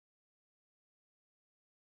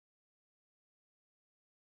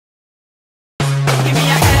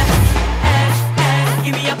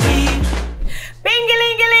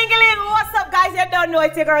don't know,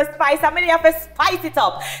 it's your girl Spice. I'm going to have to spice it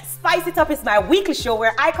up. Spice It Up is my weekly show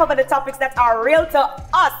where I cover the topics that are real to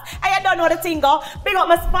us. And you don't know the thing, go. Big up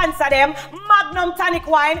my sponsor, them. Magnum Tonic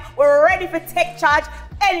Wine. We're ready for take charge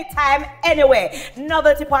anytime, anyway.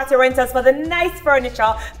 Novelty party rentals for the nice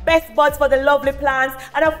furniture, best buds for the lovely plants,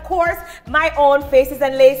 and of course, my own faces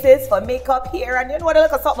and laces for makeup, hair, and you know what,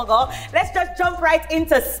 look at something go. Let's just jump right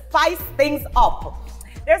into spice things up.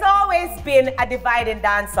 There's always been a divide in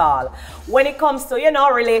dancehall when it comes to, you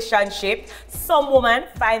know, relationship. Some women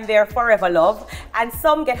find their forever love and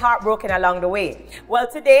some get heartbroken along the way. Well,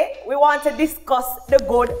 today we want to discuss the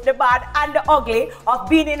good, the bad, and the ugly of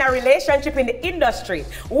being in a relationship in the industry.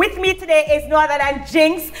 With me today is no other than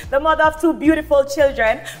Jinxx, the mother of two beautiful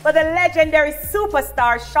children, but the legendary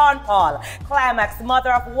superstar Sean Paul, Clymaxx,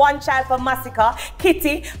 mother of one child for Massacre,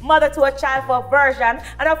 Kitty, mother to a child for Version,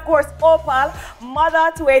 and of course Opal, mother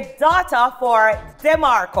to a daughter for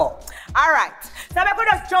DeMarco. All right, so I'm going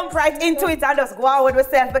to just jump right into it and just go on with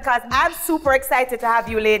myself because I'm super excited to have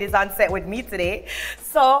you ladies on set with me today.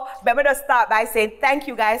 So let me just start by saying thank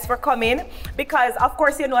you guys for coming because of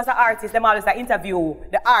course you know as an artist, them always interview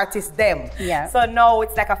the artist them. Yeah. So now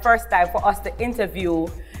it's like a first time for us to interview,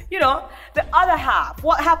 you know, the other half.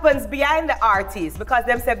 What happens behind the artist? Because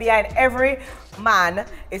them say behind every man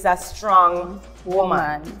is a strong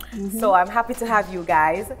woman. So I'm happy to have you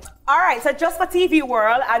guys. All right, so just for TV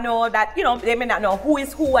world, I know that, you know, they may not know who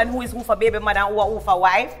is who and who is who for baby mother and who for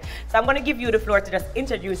wife. So I'm going to give you the floor to just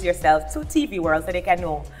introduce yourself to TV world so they can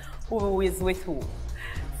know who is with who.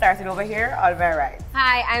 Starting over here on my right.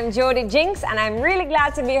 Hi, I'm Jodi Jinxx and I'm really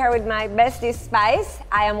glad to be here with my bestie Spice.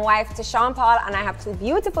 I am wife to Sean Paul and I have two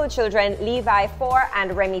beautiful children, Levi 4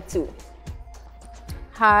 and Remy 2.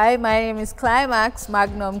 Hi, my name is Clymaxx,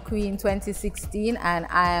 Magnum Queen 2016, and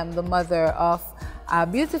I am the mother of a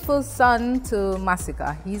beautiful son to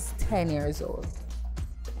Massacre. He's 10 years old.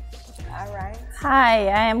 All right. Hi,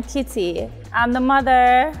 I am Kitty. I'm the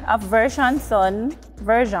mother of Version son,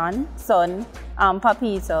 Papito.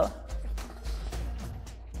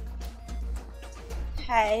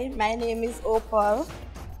 Hi, my name is Opal.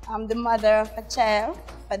 I'm the mother of a child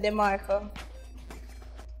for DeMarco.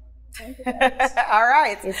 All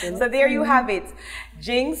right, so there you have it.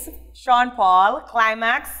 Jinxx, Sean Paul,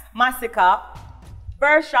 Clymaxx, Massacre,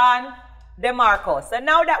 Version, DeMarco. So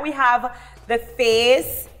now that we have the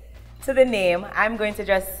face to the name, I'm going to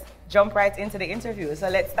just jump right into the interview. So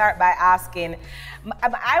let's start by asking,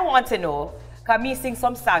 I want to know, because me sing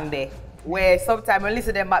some song there, where sometimes I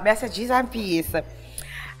listen to them, I say, Jesus and peace.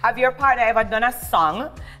 Have your partner ever done a song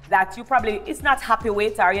that you probably is not happy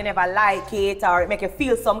with, or you never like it, or it make you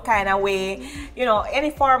feel some kind of way? You know, any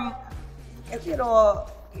form, you know,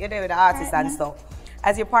 you're there with the artist and stuff.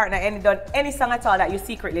 Has your partner done any song at all that you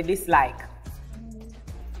secretly dislike?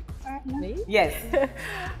 Me? Yes.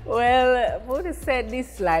 Well, would have said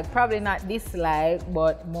dislike, probably not dislike,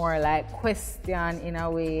 but more like question in a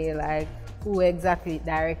way, like who exactly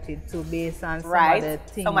directed to based on some of the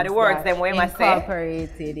things. Some of the words them we must say.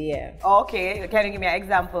 Incorporated, yeah. Okay, can you give me an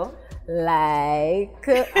example? Like,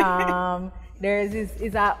 there's this,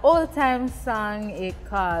 it's an old time song, it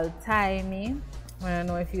called Tie Me. I don't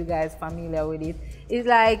know if you guys familiar with it. It's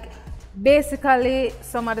like, basically,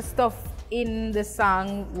 some of the stuff in the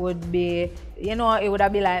song would be, you know, it would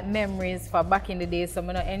have been like memories for back in the day, so I'm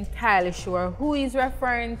not entirely sure who he's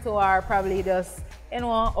referring to, or probably just, you know,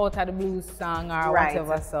 out of the blues song or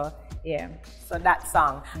whatever, so yeah. So that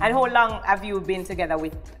song. And how long have you been together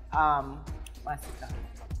with Massacre?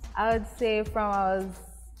 I would say from I was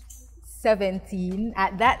 17.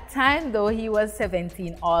 At that time, though, he was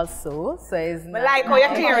 17 also, so it's not... But like how you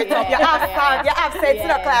clear it up, you have sense in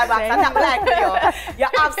the Clymaxx, and not like you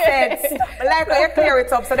have sense. But like how you clear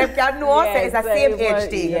it up so they can know so it's a same age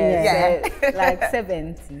thing. Yeah. Like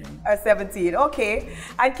 17. 17, okay.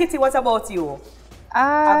 And Kitty, what about you?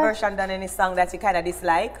 Have Version done any song that you kind of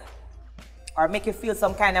dislike? Or make you feel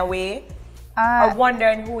some kind of way? Or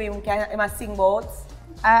wondering who he must sing about?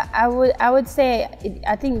 I would say,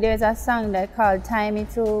 I think there's a song that called Tie Me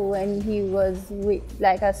Too when he was with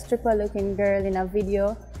like a stripper looking girl in a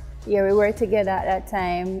video. Yeah, we were together at that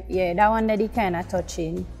time. Yeah, that one that he kind of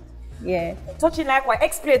touching. Yeah. Touching like what?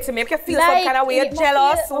 Explain to me. If you feel like, some kind of way,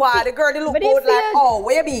 jealous, why? The girl they look good like, oh,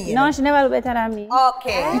 what you mean? No, she never look better than me.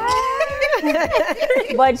 Okay.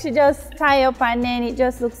 But she just tie up and then it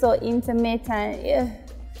just looks so intimate and yeah.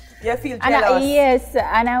 You feel jealous? Yes,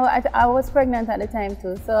 and I was pregnant at the time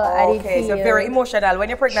too, so I did feel... Okay, so very emotional. When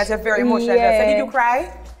you're pregnant, you're very emotional. Yeah. So did you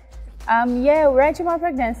cry? Yeah, right through my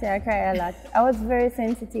pregnancy, I cry a lot. I was very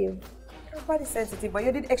sensitive. Everybody's sensitive, but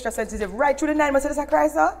you did extra sensitive right through the 9 months of this cry,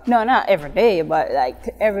 sir? No, not every day, but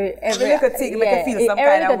like every little thing make you feel some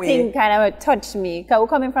kind of every way. little thing kind of touch me. Cause we're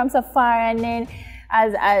coming from so far, and then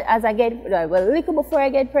as I get little before I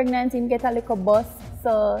get pregnant, him get a little bus,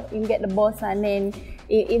 so him get the bus, and then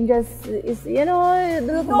him just is the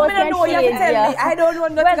little bus can No, you have to tell me. I don't know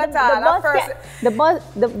nothing at all.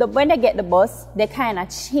 When they get the bus, they kind of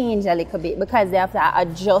change a little bit because they have to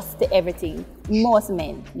adjust to everything. Most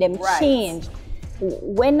men, them change.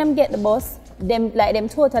 When them get the bus, them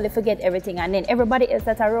totally forget everything, and then everybody else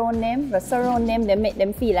that around them, surround them, they make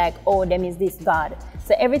them feel like, oh, them is this God.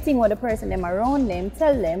 So everything what the person them around them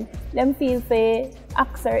tell them feel for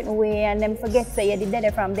act certain way, and them forget say you did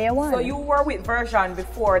that from day one. So you were with Version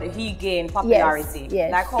before he gained popularity?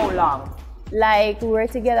 Yes. Like how long? Like we were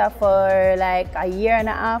together for like a year and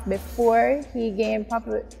a half before he gained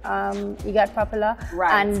he got popular.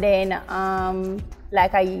 Right. And then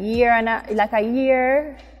like a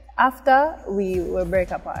year after we were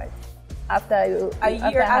break apart. After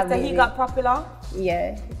he got popular?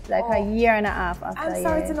 Yeah, like a year and a half after. I'm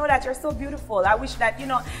sorry to know that you're so beautiful. I wish that,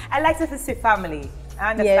 I like to see family.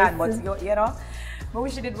 I understand, but I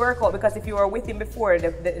wish it did work out, because if you were with him before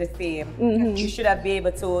the fame, you should have been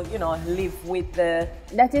able to, live with the...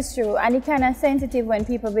 That is true, and it's kind of sensitive when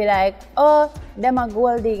people be like, oh, them a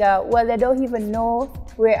gold digger. Well, they don't even know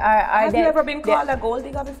where are Have you ever been called a gold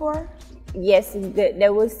digger before? Yes, they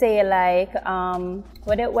would say like,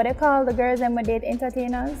 what they call the girls and date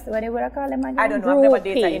entertainers? What they would call them again? I don't know, I've never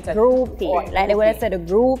dated entertainers. Groupie. Like they would have said a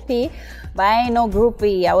groupie, but I ain't no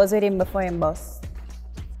groupie. I was with him before him boss.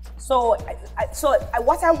 So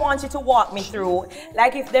what I want you to walk me through,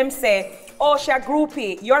 like if them say, oh, she a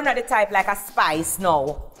groupie, you're not the type like a Spice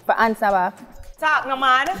now. For answer back. Talk no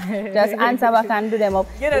man. Just answer back and do them up.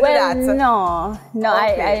 You don't do that? No,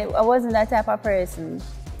 Okay. I wasn't that type of person.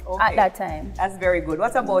 Okay. At that time. That's very good.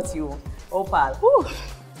 What about you, Opal? Whew.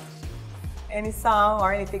 Any song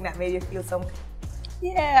or anything that made you feel some...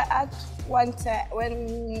 Yeah, at one time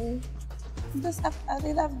when I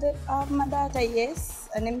did have my daughter, yes,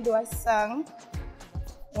 and him do a song.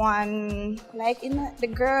 One like the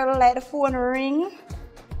girl like the phone ring,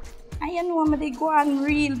 and you know they go on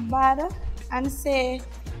real bad and say,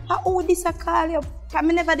 how this a call you? Cause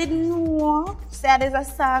me never did know say there's a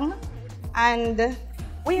song, and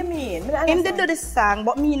what you mean? Him did do the song,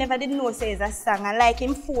 but me never did know say it's a song. I like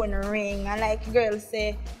him phone ring, and like girls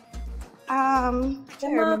say,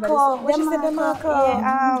 DeMarco. What she said, DeMarco?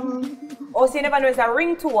 Yeah, oh, so you never know it's a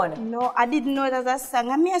ringtone? No, I didn't know it was a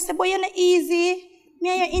song. And me I said, boy, you're not easy. Me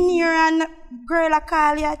and you in here and girl I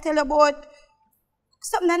call you, I tell you about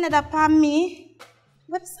something another upon me.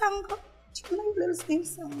 What song?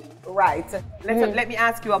 Right. Let me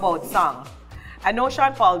ask you about song. I know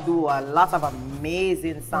Sean Paul do a lot of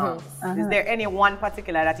amazing songs. Is there any one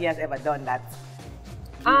particular that he has ever done that?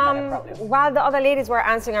 While the other ladies were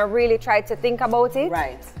answering, I really tried to think about it.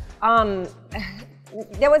 Right.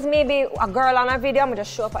 There was maybe a girl on a video. I'm gonna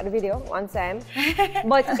just show up at the video one time.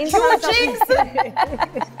 But in terms of I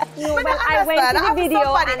went to the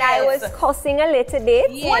video and I was cussing a little bit.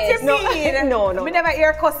 Yes. What you mean? No. We never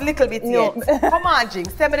hear cuss a little bit yet. Come on,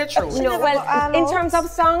 Jinx, tell me the truth. No, well, in terms of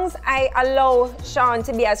songs, I allow Sean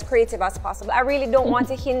to be as creative as possible. I really don't want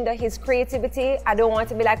to hinder his creativity. I don't want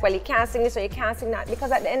to be like, well, you can't sing this or you can't sing that,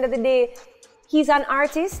 because at the end of the day, he's an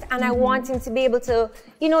artist, and I want him to be able to,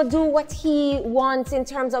 do what he wants in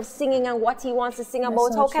terms of singing and what he wants to sing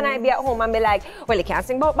about. How can I be at home and be like, well, you can't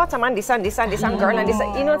sing about bottom and this and this and this and girl and this,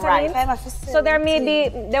 you know what I mean? So there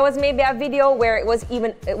was maybe a video where it was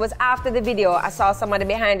after the video, I saw somebody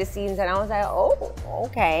behind the scenes and I was like, oh,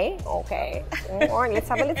 okay. Or let's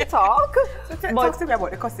have a little talk. Talk to me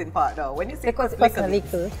about the cussing part though. When you say cuss a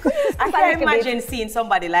little. I can't imagine seeing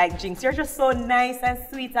somebody like Jinx. You're just so nice and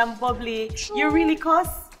sweet and bubbly. You really cuss?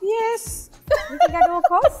 Yes. You think I don't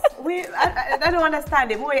cuss? I don't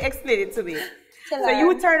understand it. More explain it to me. So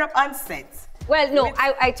you turn up on set. Well, no,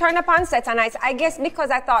 I turned up on set and I guess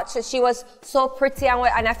because I thought she was so pretty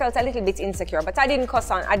and I felt a little bit insecure, but I didn't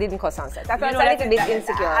cuss on set. I felt a little bit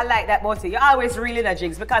insecure. I like that about you. You're always really the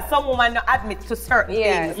Jinx, because some women don't admit to certain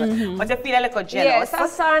things, but they feel a little jealous. Yes, I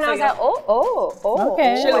saw and I was like, oh.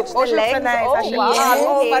 Okay. She looks so nice. And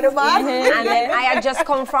then I had just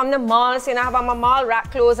come from the mall, so I have on my mall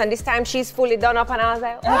rack clothes, and this time she's fully done up, and I was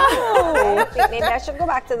like, I think maybe I should go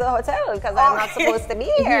back to the hotel because I'm not supposed to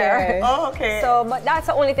be here. Oh, okay. So, but that's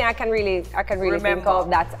the only thing I can really think of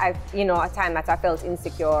that a time that I felt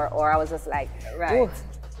insecure, or I was just like, right.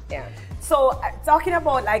 Yeah. So, talking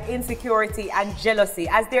about like insecurity and jealousy,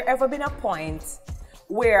 has there ever been a point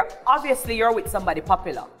where obviously you're with somebody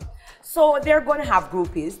popular? So they're gonna have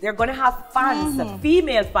groupies, they're gonna have fans,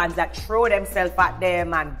 female fans that throw themselves at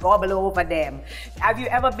them and gobble over them. Have you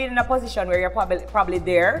ever been in a position where you're probably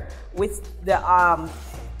there with the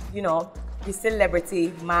you know, the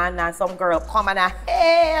celebrity man and some girl come and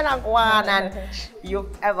hey and go on, and you've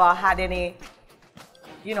ever had any,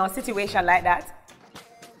 you know, situation like that?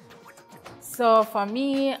 So for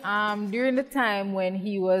me, during the time when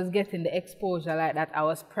he was getting the exposure like that, I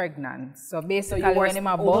was pregnant. So basically, when I'm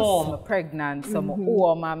a boss, I'm pregnant. So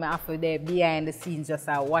I'm after there behind the scenes, just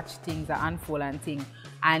watch things unfold and things.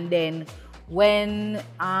 And then when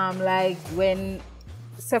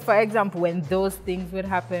so for example, when those things would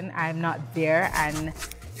happen, I'm not there, and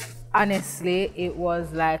honestly, it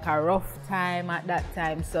was like a rough time at that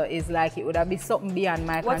time. So it's like it would have been something beyond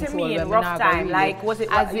my control. What do you mean rough time? Like was it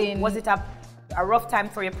a rough time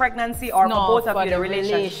for your pregnancy or for both of you, the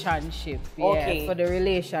relationship? Yeah, for the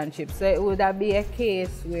relationship. So it would have been a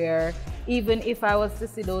case where even if I was to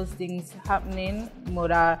see those things happening,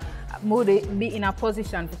 would be in a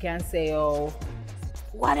position to can say, oh,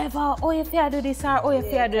 whatever, oh, if you do this or oh, if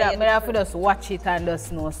you do that, but I have to just watch it and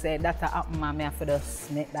just know, say, that happen, and I have to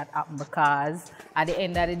just make that happen, because at the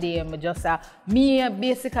end of the day,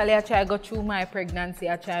 basically, I try to go through my pregnancy,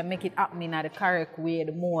 I try to make it happen in the correct way,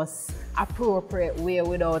 the most appropriate way,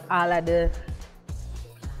 without all of the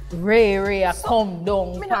ray come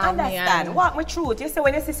down. I don't understand. Walk me through it. You say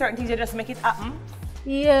when you see certain things, you just make it happen?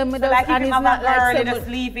 Yeah, so like if you have a girl, you just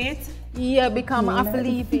leave it? Yeah, because I have to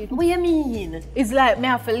leave it. What do you mean? It's like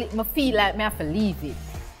I feel like I have to leave it.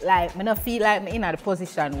 Like I don't feel like I'm in a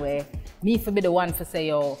position where me to be the one to say,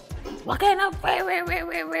 yo, what kind of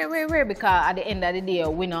where? Because at the end of the day,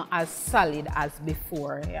 we're not as solid as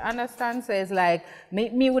before. You understand? So it's like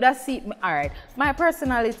me would have seen, all right, my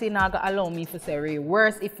personality now gonna allow me to say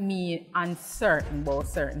worse if me uncertain about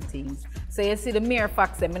certain things. So you see the mere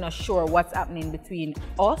fact that I'm not sure what's happening between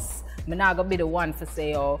us, I'm not gonna be the one to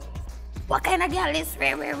say, oh, what kind of girl is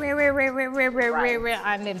and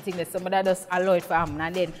them things that somebody just allow it for him,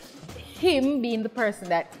 and then him being the person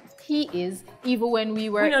that he is, even when we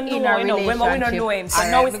were in a relationship. We don't know him. So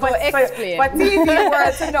right, now it's for TV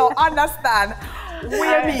world to know, understand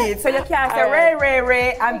what you mean. So you can't say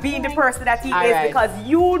Ray and being the person that he is, because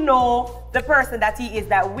you know the person that he is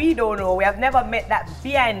that we don't know. We have never met that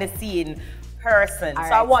behind the scene person. So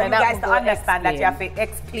I want you guys to understand that you have to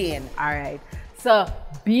explain. All right. So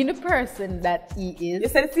being the person that he is, you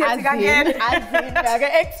said the same thing again. I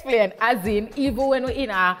can explain. As in, even when we're in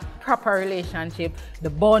a proper relationship, the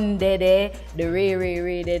bond there, the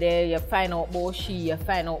ray there, you find out about she, you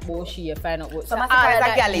find out about she, you find out about. So Masika is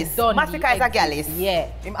a gallus. Masika is a gallus. Yeah.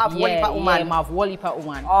 Him have Wolipa woman. Yeah, him have Wolipa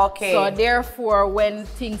woman. Okay. So therefore, when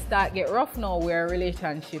things start get rough now, where a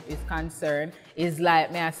relationship is concerned, is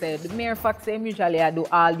like me I said, the mere fact that usually I do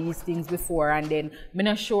all these things before, and then I'm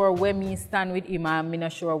not sure where me stand with him and I'm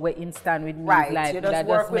not sure where he stand with me. Right, like, you just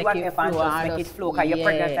work with whatever and just make it flow, because you're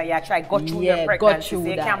pregnant and you try to go through your pregnancy, so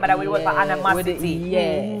you can't bother with what animosity.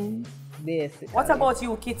 Basically. What about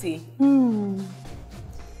you, Kitty?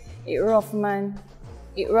 It rough, man.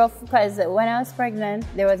 It rough because when I was pregnant,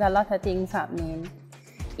 there was a lot of things happening.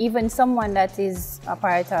 Even someone that is a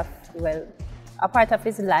part of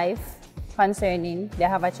his life, concerning they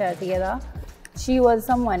have a child together, she was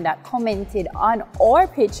someone that commented on our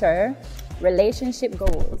picture, relationship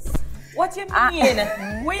goals. What you mean?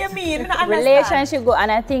 What you mean? Relationship goals,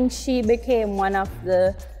 and I think she became one of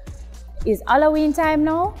the. Is Halloween time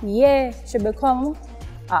now? Yeah, she become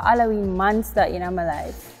a Halloween monster in my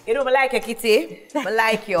life. You know, I like you, Kitty. I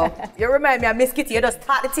like you. You remind me of Miss Kitty. You just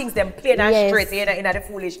start the things them plain and straight in the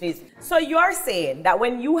foolishness. So you're saying that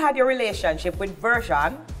when you had your relationship with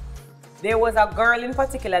Version, there was a girl in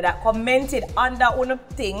particular that commented under one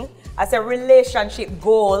thing as a relationship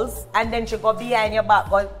goals, and then she go behind your back,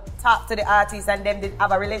 go talk to the artist, and them did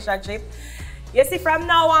have a relationship. You see, from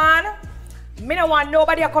now on, me don't want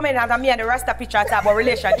nobody to comment under me and the Rasta picture talk about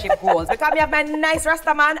relationship goals, because me have my nice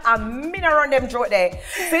Rasta man and me not run them through there.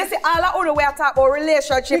 So you see, all of you way I talk about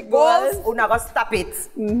relationship goals, you not gonna stop it.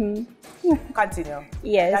 Continue.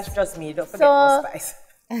 Yes. That's just me. Don't forget no spice.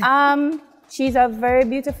 She's a very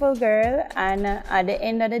beautiful girl, and at the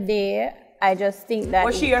end of the day, I just think that...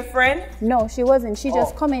 Was she your friend? No, she wasn't. She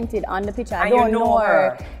just commented on the picture. I don't know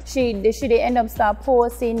her. She they end up start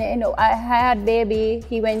posting. You know, I had baby.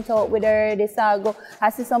 He went out with her. They start go. I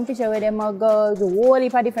see some picture where them go the whole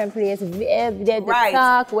heap of different places. They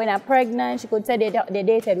talk when I'm pregnant. She could say they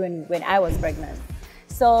dated when I was pregnant.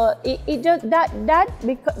 So it just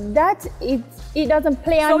it doesn't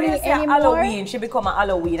play on me anymore. So Halloween, she become a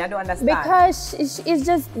Halloween. I don't understand. Because it's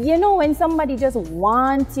just, you know, when somebody just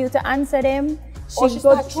wants you to answer them, She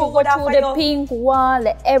go through the pink wall,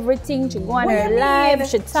 everything. She go on her live.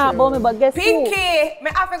 She talk about me, but guess Pinky,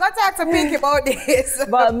 me I forgot to talk to Pinky about this.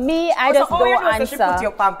 But me, I just don't answer. She put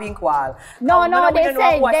you on pink wall. No, they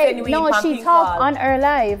said she talked on her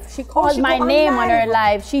live. She called my name on her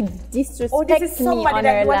live. She disrespected me on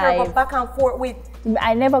her live. Go back and forth with.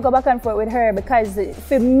 I never go back and forth with her because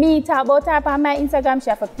for me talk about her on my Instagram, she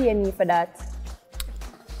have to pay me for that.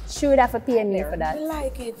 She would have to pay me for that. I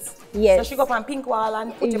like it. Yes. So she go on pink wall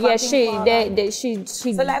and put you on pink wall. She.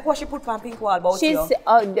 So like what she put on pink wall about you?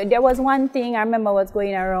 There was one thing I remember was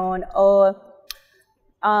going around.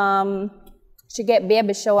 She get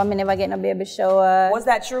baby shower. Me never get no baby shower. Was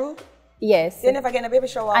that true? Yes. You never get a baby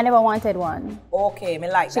shower? I never wanted one. Okay, me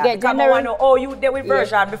like she that. Get gender. You did with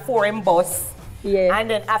version before him boss. Yeah. And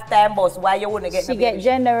then after him boss, why you wouldn't get? She get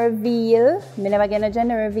gender reveal. Me never get a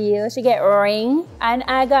gender reveal. She get ring, and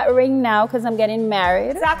I got ring now because I'm getting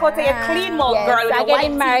married. Talk out to your clean mouth, girl. With your white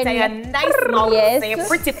teeth and your nice mouth, and your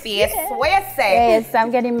pretty face. What you say? Yes, I'm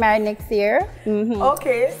getting married next year.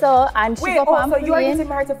 Okay. So and she go so you are getting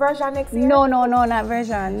married to version next year? No, not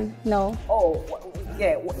version. No. Oh.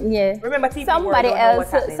 Yeah. Remember TV somebody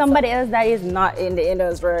else that is not in the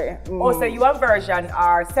industry. Oh, so you and version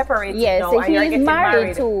are separated now, so and you're getting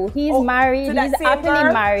married too. He's married. He's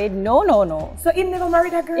happily married. No. So he never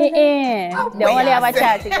married a girl? They only have a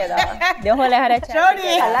child together. They only had a child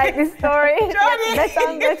together. I like this story.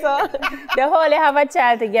 Better. They only have a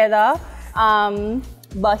child together.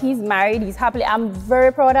 But he's married. He's happily. I'm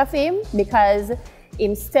very proud of him because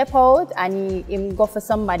him step out and him go for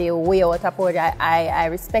somebody way out of order. I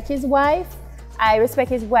respect his wife. I respect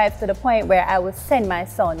his wife to the point where I will send my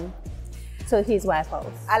son to his wife's house.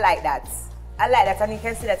 I like that. And you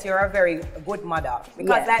can see that you're a very good mother.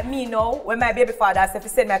 Because like me now, when my baby father said,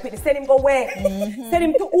 send my kid, send him go where? Send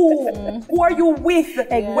him to who? Who are you with?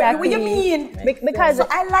 Exactly. What do you mean? Because so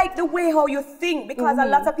I like the way how you think, because a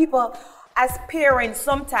lot of people, as parents,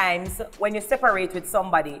 sometimes when you separate with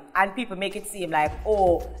somebody and people make it seem like,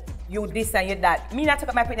 oh, you this and you that. Me not take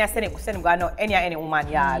up my opinion and send him go no any woman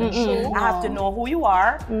yard. I have to know who you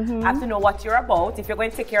are. I have to know what you're about. If you're going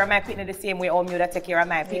to take care of my opinion the same way you that take care of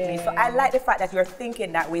my opinion. So I like the fact that you're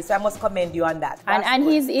thinking that way. So I must commend you on that. And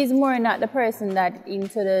he's more not the person that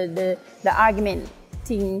into the argument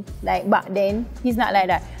thing like back then. He's not like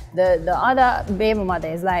that. The other baby mother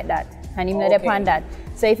is like that. And him not depend that.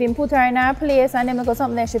 So if him put her in her place and then go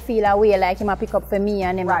something that she feel a way like him a pick up for me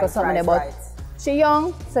and then go something about she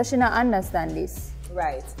young, so she not understand this.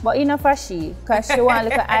 Right. But enough for she, because she want to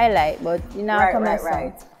look at highlight, but you know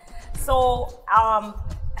right. So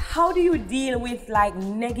how do you deal with like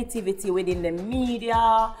negativity within the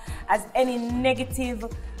media? Has any negative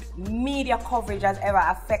media coverage has ever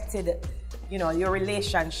affected, your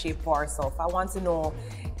relationship or so? I want to know,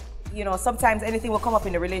 sometimes anything will come up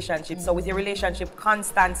in the relationship. So with your relationship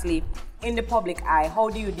constantly in the public eye, how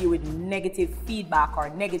do you deal with negative feedback or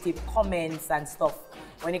negative comments and stuff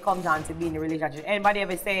when it comes down to being in a relationship? Anybody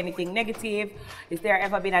ever say anything negative? Is there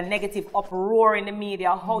ever been a negative uproar in the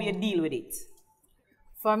media? How you deal with it?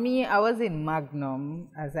 For me, I was in Magnum,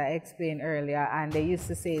 as I explained earlier, and they used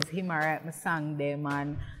to say it's him I write my song them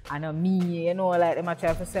and me, like them I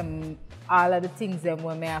try to say all of the things them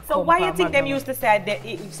when me have. So why you think them used to say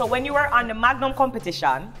that? So when you were on the Magnum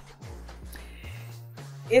competition,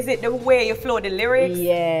 is it the way you flow the lyrics?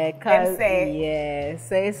 Yeah, cause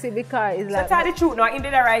so you see, because it's like. So tell the truth, no,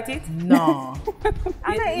 did I write it? No.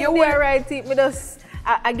 You will write it, but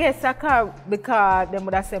I guess because them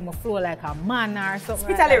would have said my flow like a man or something.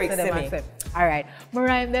 Spit like lyrics so to me. Alright, I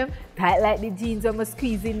rhyme them tight like the jeans, I'm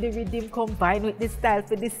squeezing the rhythm combined with the style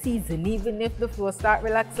for the season. Even if the flow start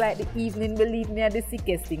relax like the evening, believe me, are the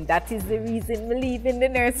sickest thing. That is the reason we leave in the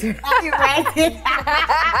nursery. You write it.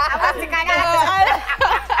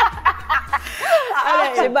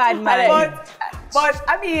 Bad man. But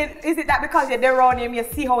I mean, is it that because you're there around him, you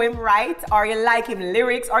see how him write, or you like him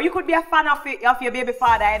lyrics, or you could be a fan of your baby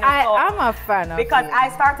father? I'm a fan of because I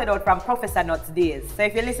started out from Professor Nuts days. So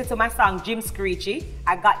if you listen to my song Jim Screechy,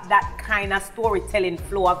 I got that kind of storytelling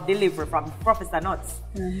flow of delivery from Professor Nuts.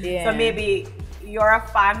 So maybe you're a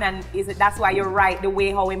fan, and that's why you write the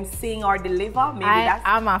way how him sing or deliver? Maybe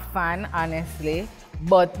I'm a fan, honestly.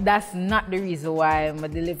 But that's not the reason why I'm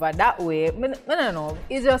deliver that way. No.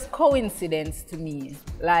 It's just coincidence to me.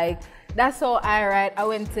 Like, that's how I write. I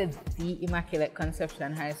went to the Immaculate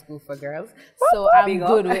Conception High School for Girls. So I'm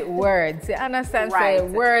good with words. You understand? Right. So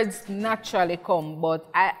words naturally come. But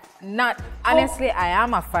honestly, I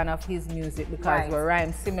am a fan of his music because we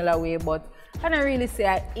rhyme similar way. But I don't really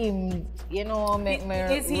say him, make me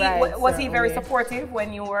Was he very supportive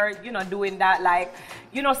when you were, doing that? Like,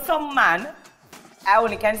 some man I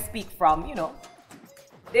only can speak from, you know,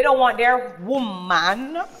 they don't want their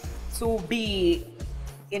woman to be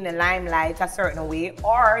in the limelight a certain way,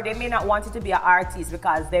 or they may not want it to be an artist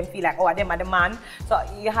because they feel like, oh, them are the man. So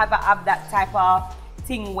you have to have that type of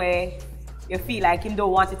thing where you feel like him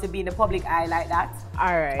don't want it to be in the public eye like that.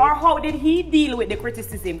 All right. Or how did he deal with the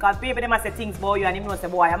criticism? Because baby, they must say things about you and him knows say,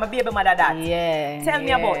 boy, I'm a baby mother that. Yeah. Tell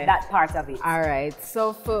me about that part of it. All right.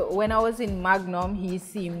 So when I was in Magnum, he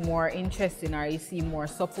seemed more interesting, or he seemed more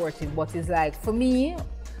supportive. But it's like, for me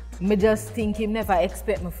just think him never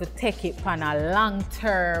expect me to take it on a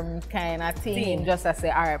long-term kind of thing. Just to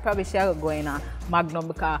say, all right, probably shall go in a Magnum,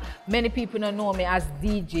 because many people don't know me as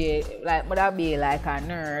DJ, like, would I be like a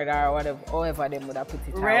nerd or whatever, however they would have put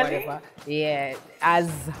it, or whatever. Yeah,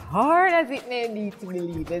 as hard as it may be to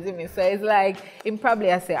believe, isn't it? So it's like, him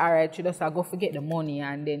probably I say, all right, should just go forget the money,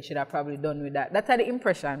 and then should have probably done with that. That's the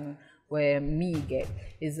impression where me get.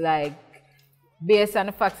 It's like, based on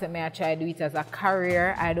the fact that I try to do it as a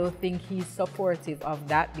career, I don't think he's supportive of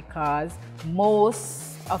that, because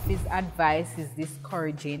most of his advice is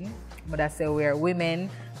discouraging. But I say where women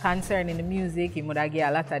concerning the music, he would have get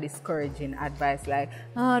a lot of discouraging advice like,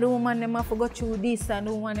 oh, the woman them have to go through this and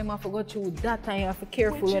the woman them have to go through that, and you have to be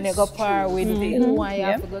careful when you go par with who, and you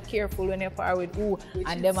have to go careful when you par with who,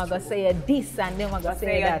 and them are going to say this and them are going to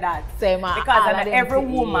say that. So because not every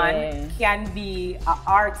woman can be an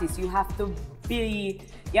artist. You have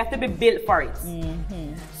to be built for it.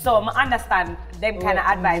 So I understand them kind of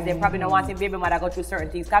advice. They probably don't want their baby mother go through certain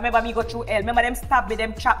things. Because remember me go through hell. Remember them stab me,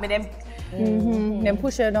 them chop me, them. Them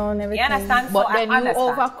push her down, everything. You understand? But so then you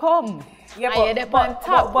overcome. Yeah,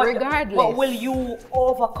 but regardless. But will you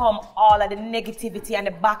overcome all of the negativity and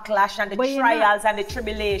the backlash and the trials and the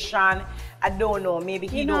tribulation? I don't know. Maybe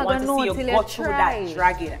he don't want to see you go through that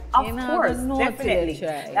dragging. Of course, definitely.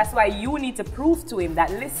 That's why you need to prove to him that,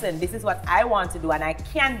 listen, this is what I want to do and I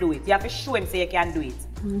can do it. You have to show him, say you can do it.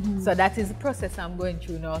 So that is the process I'm going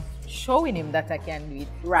through now, showing him that I can do it.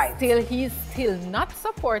 Right. Still, he's still not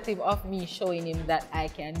supportive of me showing him that I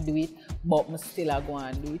can do it, but I still go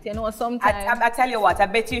and do it. You know, sometimes... I tell you what, I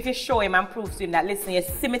bet you if you show him and prove to him that, listen, you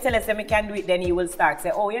see me tell us I can do it, then he will start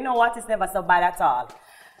say, oh, you know what, it's never so bad at all.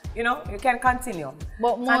 You know, you can continue.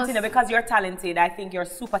 But continue because you're talented. I think you're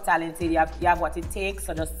super talented. You have what it takes.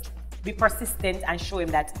 So just be persistent and show him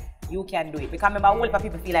that you can do it. Because remember, a whole heap of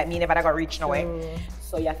people feel like me never got reach nowhere.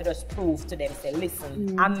 So you have to just prove to them, say,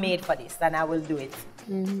 listen, I'm made for this and I will do it.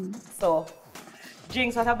 So,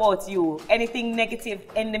 Jinxx, what about you? Anything negative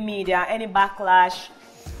in the media? Any backlash?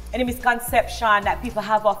 Any misconception that people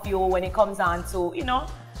have of you when it comes on to, you know,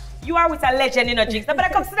 you are with a legend, you know, Jinxx. But I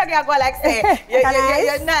come to the girl go like say, you're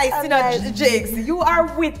nice, you know, Jinxx. You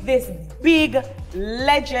are with this big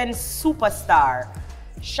legend superstar.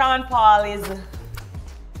 Sean Paul is...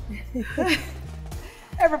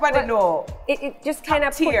 Everybody know. It just kind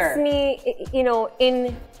of puts me, you know,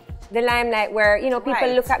 in the limelight where, you know,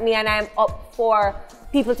 people look at me and I'm up for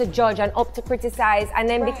people to judge and up to criticize. And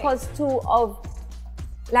then because too of,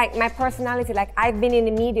 like, my personality, like, I've been in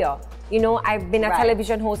the media. You know, I've been a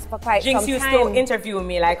television host for quite some time. Jinxx used to interview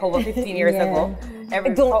me like over 15 years ago.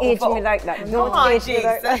 Don't age me like that. Don't age me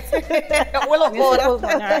like that. We'll look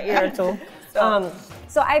good in our ear too.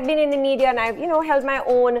 So I've been in the media and I've, you know, held my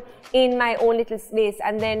own in my own little space.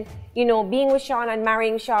 And then, you know, being with Sean and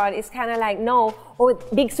marrying Sean is kind of like, no, oh,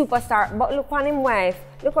 big superstar. But look on him wife.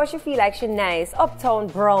 Look how she feel like she's nice, uptown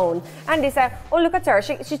brown. And they say, oh, look at her.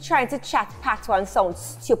 She's trying to chat patois and sound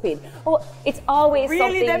stupid. Oh, it's always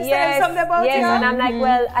something. Something about you? And I'm like,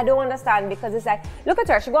 well, I don't understand, because it's like, look at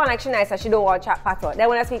her. She go on like she's nice and she don't want to chat patois. Then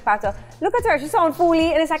when I speak patois, look at her. She sound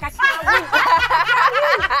fooly. And it's like, I can't win.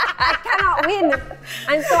 I cannot win.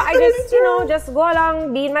 And so I just, you know, just go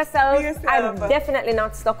along, being myself. I'm definitely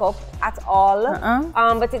not stuck up at all.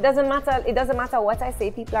 But it doesn't matter. It doesn't matter what I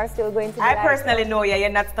say. People are still going to be I personally know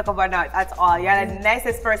you're not stuck up or not at all. You're the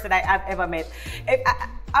nicest person I've ever met.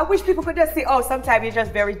 I wish people could just say, oh, sometimes you're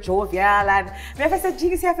just very jovial. And if I said,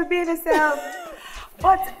 Jinxx, you have to be yourself.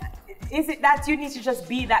 But is it that you need to just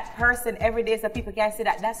be that person every day so people can say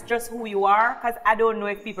that that's just who you are? Because I don't know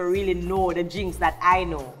if people really know the Jinxx that I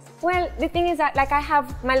know. Well, the thing is that, like, I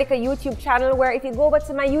have my like a YouTube channel where if you go over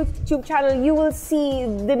to my YouTube channel, you will see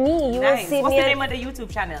the me. You will see What's me. the name of the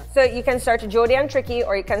YouTube channel? So you can search Jodi and Tricky,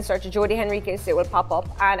 or you can search Jodi Henrique, so it will pop up.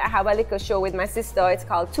 And I have a little show with my sister. It's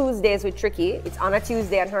called Tuesdays with Tricky. It's on a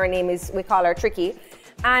Tuesday, and her name is, we call her Tricky.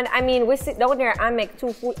 And I mean, we sit down there and make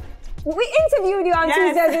two We interviewed you on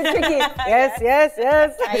Tuesdays with Tricky. Yes.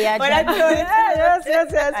 But I told you. Yes.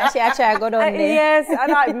 And she actually go down there. Yes,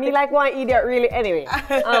 and I, me like one idiot, really. Anyway.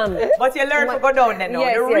 But you learn to go down there now.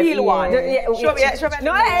 Yes, the real one. Show me.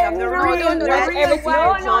 No,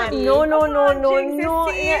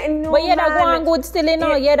 But yeah, that go on good still, you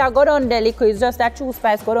know. Yeah, that go down there liquid. It's just that true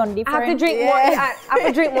spice go down different. I have to drink more. I have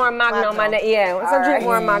to drink more Magnum, and drink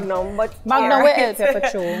more Magnum. But Magnum will help you for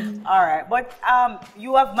sure. All right, but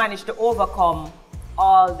you have managed to overcome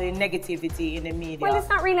all the negativity in the media. Well, it's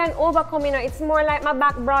not really an overcoming. It's more like my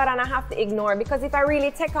back broad and I have to ignore, because if I really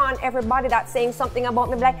take on everybody that's saying something about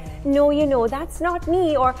me, like, no, you know, that's not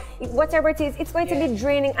me, or whatever it is, it's going to be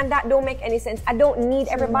draining, and that don't make any sense. I don't need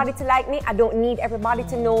everybody to like me. I don't need everybody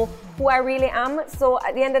to know who I really am. So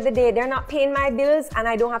at the end of the day, they're not paying my bills and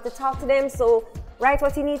I don't have to talk to them. So write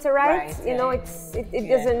what you need to write. You know,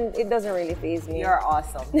 it doesn't really faze me. You're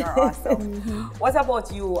awesome. What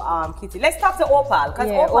about you, Kitty? Let's talk to Opal, because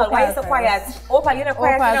Opal, why is so quiet? Opal, you're not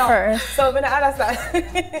quiet now. First. So when I understand.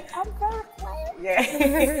 I'm very quiet.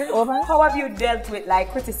 Yeah. Opal? How have you dealt with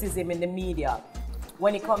like criticism in the media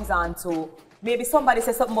when it comes on to maybe somebody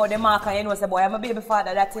says something about the mark and you know say, boy, I'm a baby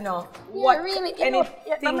father, that you know. Yeah, really.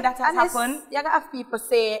 Anything that has happened? You have people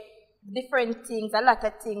say different things, a lot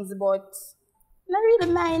of things, but not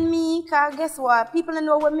really mind me, because guess what? People don't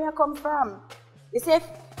know where me I come from. You see,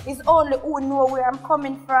 it's only who know where I'm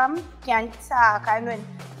coming from can talk. And when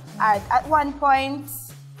at one point,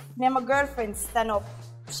 me and my girlfriend stand up.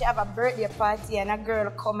 She have a birthday party and a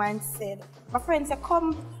girl come and said, my friend said,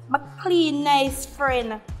 come, my clean, nice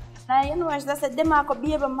friend. And you know, she said, them are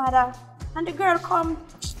baby mother. And the girl come,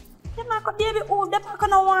 them are baby, oh, them are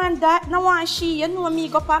no want that, no want she. You know me,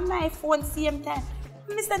 go on my phone same time.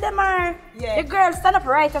 Mr. Demar, the girl stand up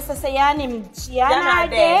right as I say, and she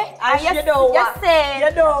and there. And you don't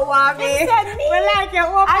want me. You said me. Like you,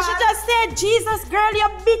 and she just said, Jesus, girl,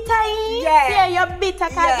 you're bitter. Yeah, you're bitter.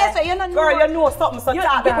 Because guess what, you don't know. Girl, you know something, so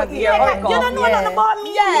talk about here. You don't know nothing about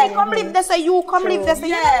me. Yeah. Come live this, so you come live this. You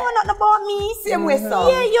don't know nothing about me. Same way, so.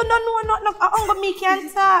 Yeah, you don't know nothing. Uncle me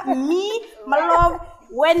can't talk. Me, my love.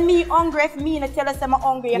 When me hungry, if me not tell us I'm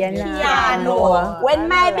hungry, you can't know. When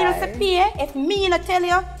my bills to pay, if me not tell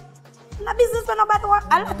you, no business for nobody.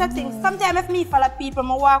 A lot of things. Sometimes if me follow people,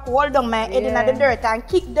 I walk, hold down my head in the dirt and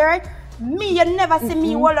kick dirt. Me, you never see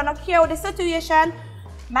me hold on, I care the situation.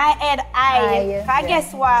 My head high. Because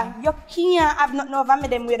guess what? You can't have nothing over me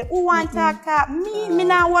them with. Who want to talk? Me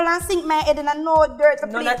now hold and sink my head in a no dirt to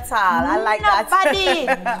play. Not at all. I like that. Nobody.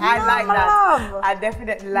 I like that. Love. I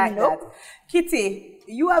definitely like that. Kitty,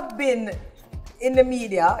 you have been in the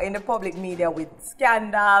media, in the public media, with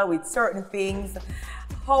scandal, with certain things.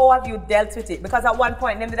 How have you dealt with it? Because at one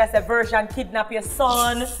point, them did I say version kidnap your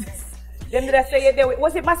son. Them did I say you there with,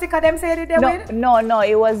 was it Massacre them say you there with? No,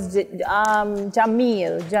 it was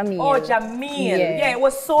Jamil. Oh, Jamil. Yeah, it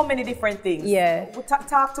was so many different things. Yeah.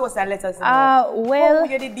 Talk to us and let us know. Well,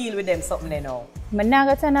 how you did deal with them something you know? I'm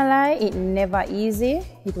not gonna lie, it never easy.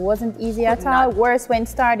 It wasn't easy at all. Worse when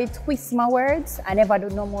started twist my words. I never do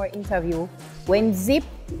no more interview. When Zip,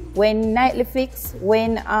 when Nightly Fix,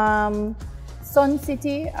 when Sun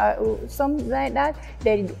City, something like that,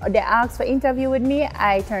 they asked for interview with me,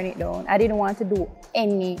 I turned it down. I didn't want to do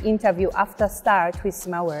any interview after Star twist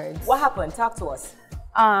my words. What happened? Talk to us.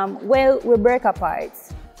 Well, we break apart.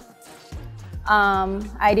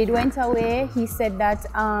 I did went away. He said that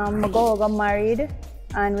I got married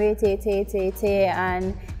and wait,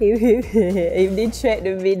 and he did check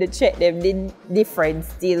them, the check them did different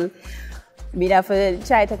still. We have to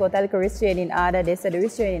try to take out a little restraining order. They said the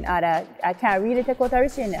restraining order, I can't really take out a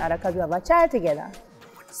restraining order because we have a child together.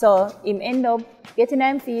 So him end up getting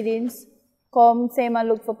them feelings, come say I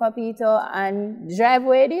look for Papito and drive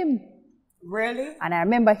with him. Really? And I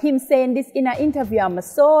remember him saying this in an interview. I'm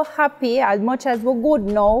so happy, as much as we're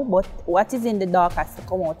good now, but what is in the dark has to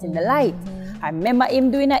come out in the light. I remember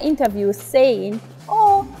him doing an interview saying,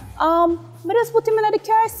 oh, I just put him in the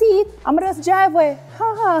car seat, I'm just drive away.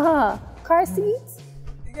 Ha ha ha. Car seats?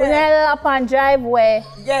 Yeah. We up on driveway.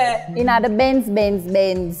 Yeah. In the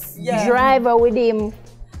Benz. Yeah. Driver with him.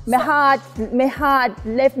 My heart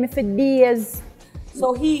left me for days.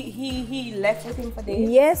 So he left with him for days?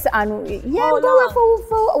 Yes, and yeah, we were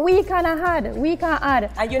for a week and a half.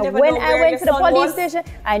 And you never when know I went to the police station,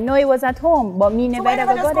 I know he was at home, but me never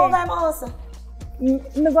ever go there. Me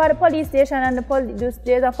go to the police station and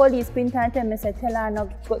there's a police printer and tell me, tell her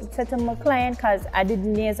not to tell my client because I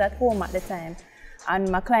didn't know at home at the time. And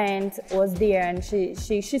my client was there and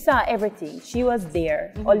she saw everything. She was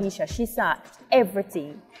there, Alicia, she saw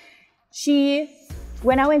everything. She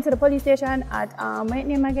when I went to the police station at, what's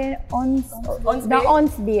name again?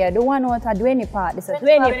 Unsbeer, the one out at Duane Park. This is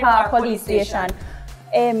Duane Park police station.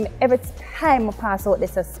 Every time I pass out,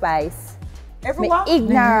 there's a spice. Everyone? Me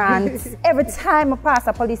ignorant. Every time I pass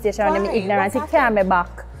a police station, I'm ignorant. It carry me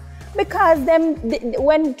back. Because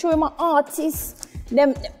when through my artist,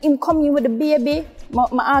 him coming with the baby,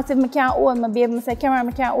 I asked if I can't hold my baby. I said, Cameron,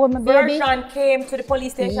 I can't hold my baby. Version came to the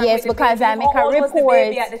police station. Yes, because I make a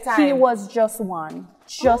report. He was just one.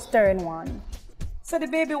 Just turned one. So the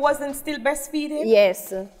baby wasn't still breastfeeding?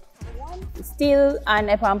 Yes. Still and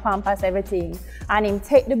upon pampers everything. And him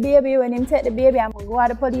take the baby. When him take the baby, I'm going to go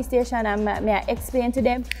to the police station and I explain to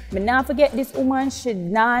them. I not forget this woman, she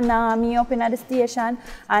nah me up in the station.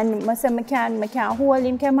 And I said, I can't hold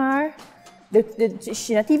him, Kemar.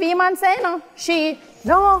 She the TV man say no.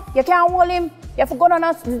 No, you can't hold him. You have to go down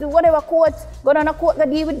a whatever court. Go down a court, go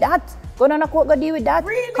deal with that. Go down a court, go deal with that.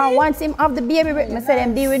 Really? Because once him have the baby, I say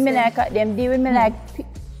them deal with me like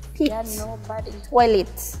pit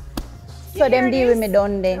toilet. So them deal with me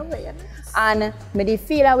down there. And me did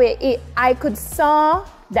feel away. I could saw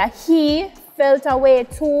that he felt away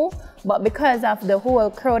too, but because of the whole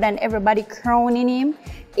crowd and everybody crowning him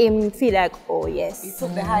feel like, oh yes. He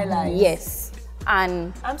took the highlights. Yes.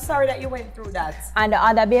 And I'm sorry that you went through that. And the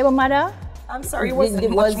other baby mother, I'm sorry, it wasn't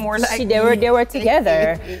much more like they were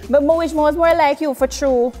together. But I wish was more like you for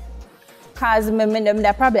true. Cause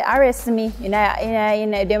they probably arrest me.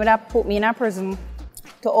 They would have put me in a prison.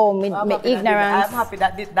 To all me ignorance. I'm happy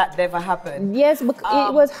that never happened. Yes, because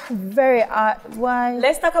it was very why.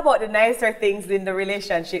 Let's talk about the nicer things in the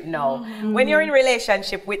relationship now. When you're in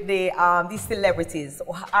relationship with these celebrities,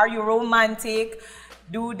 are you romantic?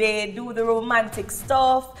 Do they do the romantic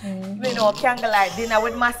stuff? You know, candlelight dinner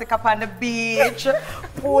with Massacre on the beach,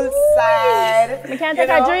 poolside. We can't take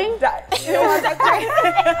a drink? You know what I'm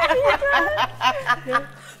saying?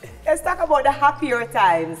 Let's talk about the happier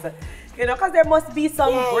times. You know, because there must be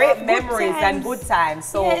some great memories and good times.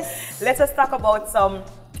 So let us talk about some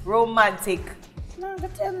romantic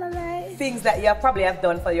things that you probably have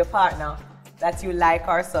done for your partner that you like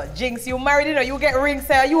or so. Jinxx, you married, you know, you get rings,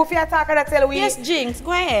 so you if you're talking to tell we. Yes, Jinxx,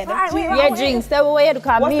 go ahead. Jinxx, tell me where you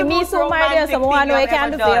come. Me so married, someone who I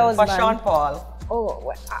can't do for your husband. For Sean Paul.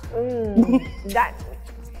 Oh,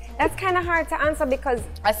 that's kind of hard to answer because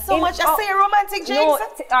so much I say romantic, Jinxx. No,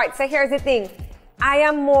 all right, so here's the thing. I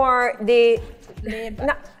am more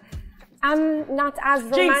I'm not as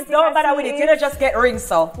romantic. Jinxx, don't bother with it. You don't just get rings,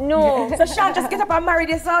 so. No. So Sean just get up and marry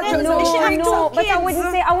this son. No, but I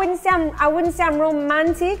wouldn't say I'm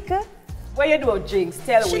romantic. What you do, Jinxx?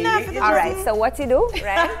 Tell me. All right. So what you do,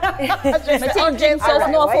 right? I think Jinxx just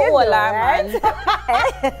know for all our man.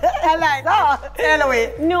 I like that. Tell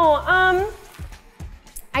me. No. I'm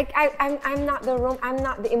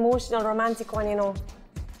not the emotional romantic one, you know.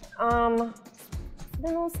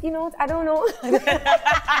 I don't know. So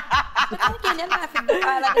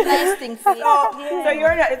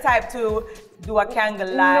you're not the type to do a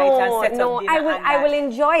candlelight and set up dinner. I will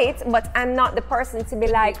enjoy it, but I'm not the person to be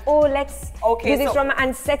like, oh, let's do this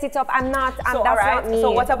and set it up. I'm not. That's not me. So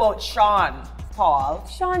what about Sean Paul?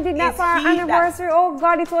 Sean did that for our anniversary. Oh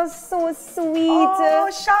God, it was so sweet. Oh,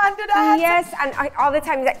 Sean did that? Yes, and all the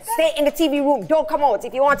time he's like, stay in the TV room, don't come out.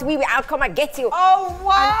 If you want to be, I'll come and get you. Oh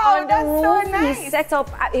wow, and on the roof, so nice. He set up.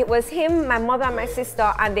 It was him, my mother, and my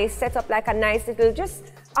sister, and they set up like a nice little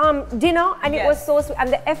dinner, and it was so sweet. And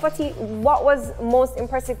the effort. What was most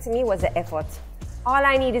impressive to me was the effort. All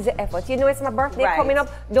I need is the effort. You know, it's my birthday coming up.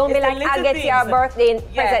 Don't be like, I'll get your birthday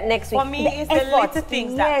present next week. For me, it's the little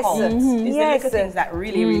things that count. It's the little things that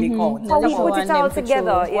really, really count. How we put it all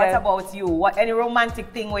together. What about you? Any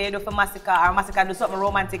romantic thing where you do for Massacre, or Massacre do something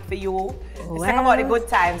romantic for you? Let's talk about the good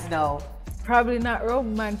times now. Probably not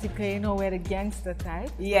romantic, you know, we're the gangster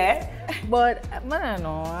type. Yeah. But I don't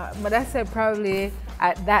know. But I said probably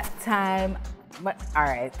at that time. But all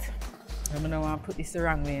right, I don't want to put this the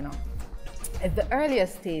wrong way, you know. At the earlier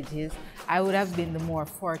stages, I would have been the more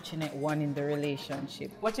fortunate one in the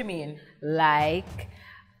relationship. What do you mean? Like,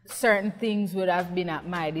 certain things would have been at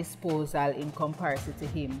my disposal in comparison to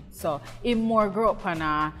him. So, he more grew up on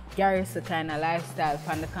a garrison kind of lifestyle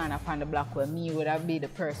from the corner from the block where me would have been the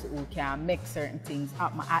person who can make certain things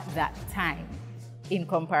happen at that time. In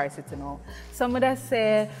comparison to now. Some of that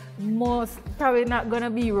say most probably not gonna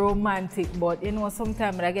be romantic, but you know,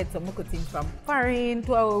 sometimes I get some good things from foreign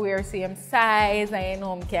to our wear same size, and you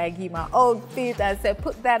know, I can give my outfit and say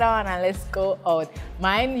put that on and let's go out.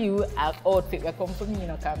 Mind you, an outfit will come from me, you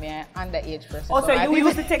know, because I'm an underage person. Also, you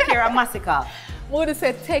used to take care of Massacre. would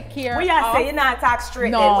say take care What you of. say? You not talk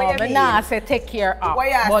straight No, then. What you but mean? nah, say take care of. What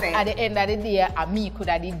you but say? at the end of the day, me could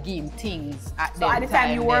have did give him things at So at the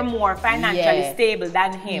time you were more financially stable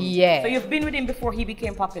than him. Yeah. So you've been with him before he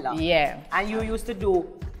became popular. Yeah. And you used to do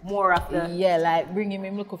more of the... Yeah, like bring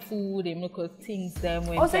him look of food, him look of things them.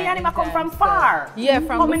 Oh, so you had him come from far? Yeah,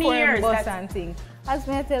 from how many before years? Bus and things. As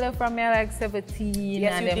me tell you, from me like 17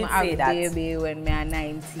 Yes, and you then did have say that. baby when me are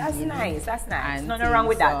 19. That's nice, that's nice. And Nothing wrong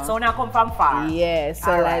with that. So now come from far. Yeah,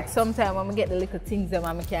 so All like right. sometimes when I get the little things them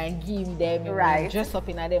I can give them, Right. dress up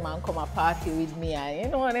in them and come a party with me and you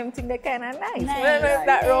know them things they kinda nice. Nice. Well, it's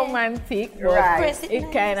that romantic, but Right.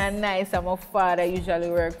 it's kinda nice. And my father usually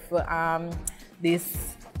work for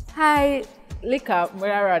this high liquor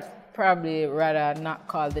where I probably rather not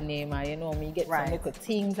call the name and you know me get Right. some little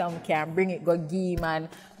things and we can bring it go give him and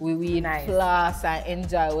we Nice. class and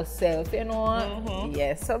enjoy ourselves, you know.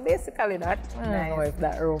 Yeah, so basically that I don't know if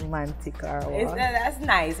that romantic or what. That's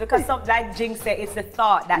nice because some, like Jinx said, it's the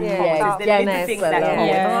thought that Yeah, counts. It's the yeah, little nice things fella. that count.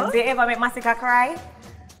 Yeah. Do you ever make Masika cry?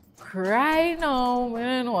 Cry no, I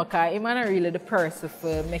don't know, because I'm not really the person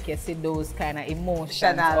for make you see those kind of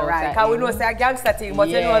emotions. out Right, of because we him. know it's a gangster thing, but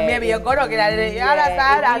you know, Yeah, maybe you're gonna get it, you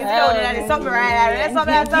understand, and yeah, down and something right, and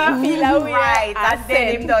something like that. Feel away. Right, I and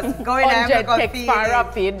then him just go in there and 100 go take feel for it.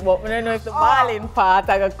 rapid, but I don't know if the balling part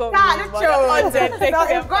I go come Nah, in, the but truth. 100 take So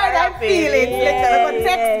them if go in there and for feel it, rapid. like a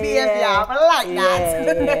text me if you have, I like that.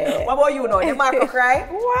 Yeah. What about you now? The Marco cry?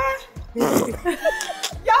 What?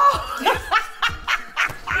 Yo!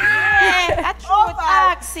 Yeah, I truth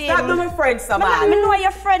ask him. Stop doing friends, some I man. know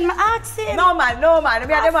your friend, I ask him. No man, me and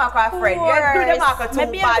the Marco are friends. You do the Marco too My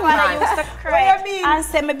baby bad, mother used to man. cry What you mean? and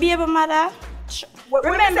say, my baby mother.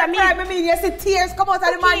 Remember me? I mean, you see tears come out of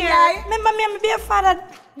the man's eye. Remember me and my baby father,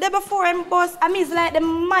 day before him boss, I mean, it's like the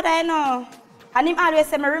mother, you know. And him always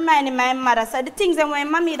say, me remind him my mother. So the things that when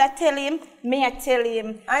mommy that tell him, me I tell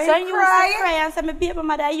him. And so he he used cry? to cry and say, my baby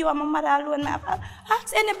mother, you and my mother alone.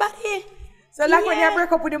 Ask anybody. So like when you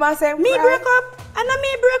break up with him and say, Me cry? break up, and I me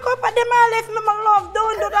break up, and them all left me my love.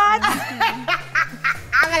 Don't do that.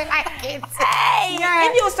 I like it. Hey, Yeah.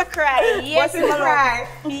 him used to cry. Yes, Was he my love. cry?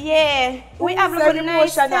 Yeah. We have So like a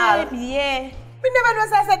nice emotional. time. Yeah. Me never know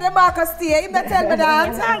I said the Marco stay. Him not tell me I'm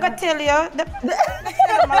that. gonna tell you.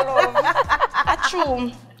 My love. That's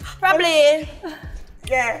true. Probably.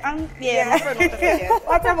 Yeah. Yeah. My friend will tell you.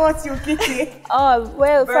 What about you, Kitty? Oh,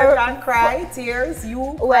 well, Virgin cry, tears, you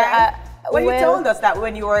Well, cry. Well, you well- told us that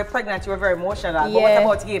when you were pregnant, you were very emotional. But what Yeah.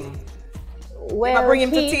 about him? well, Ever bring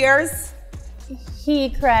him to he- tears? He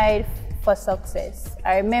cried for success.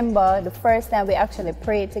 I remember the first time we actually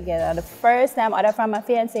prayed together. The first time, other from my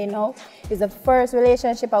fiance, no, is the first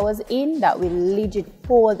relationship I was in that we legit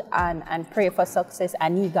hold on and pray for success,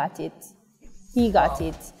 and he got it. He got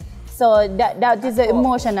it. So that is the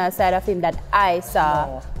emotional side of him that I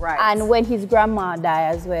saw. Oh, right. And when his grandma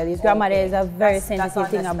died as well, his grandmother Okay. is a very That's sensitive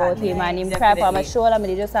thing about him, and him understandable. cry for my Definitely. shoulder, and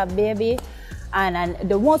they just have baby. And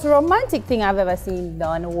the most romantic thing I've ever seen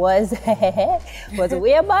done was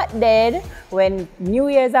way back then when New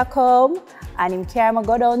Year's a come and him carry me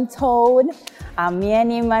go downtown and me and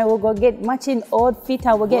him I will go get matching outfit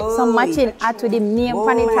and we'll get some Boy. matching hat with him name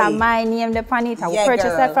on it and Boy. my name on it and we Yeah, purchase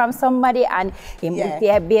girl. it from somebody and him Yeah.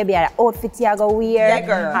 yeah, baby and outfit he go wear Yeah,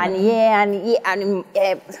 girl. and him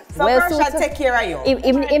So well girl shall suited. take care of you.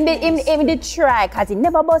 Him did try because he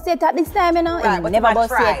never bust it at this time, you know. Right, Him but never him a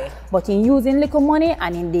bust try. it. But he using little money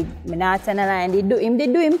and he did, me not tell a lie, and him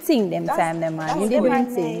did do him thing them time, them man. He did do him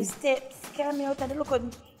thing. Steps scare me out of the local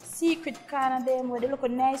secret corner them where they look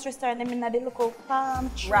nice restaurant them in the local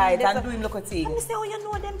palm tree. Right, There's and a- do him look at things. And me say, oh, you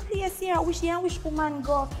know them place here. I wish woman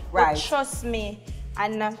go. Right. But trust me.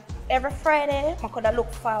 And every Friday, I could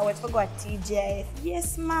look forward to go to TGI.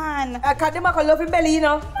 Yes, man. Because them love him belly, you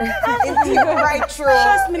know. Him keep right through.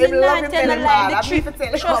 Trust me, Him me love not him tell a belly, lie. man. The I'm trip, here to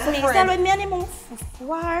tell you, trust I'm me, a it's friend. when me and him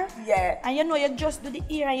war. Yeah. And you know, you just do the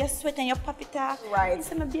ear and you sweat and you pop it off. Right. You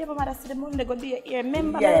say, my baby mother said the Monday go do your ear.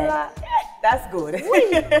 Remember Yeah. me? That's good.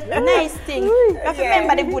 Nice thing. You have to Yeah.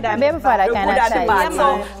 remember the good and Baby father The kind good of and the bad. child.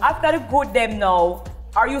 So man. after the good them now,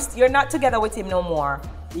 you're not together with him no more.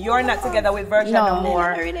 You're not together with Virgin No. no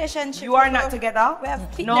more. in a relationship. You are not together? We have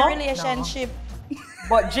picked No? the relationship.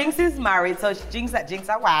 But Jinx is married, so Jinx a wife. Jinx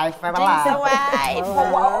a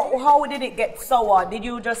wife. How did it get sour? Did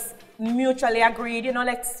you just mutually agree, you know,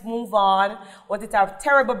 let's move on? Was it a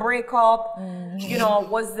terrible breakup? You know,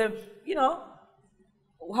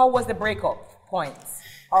 how was the breakup point?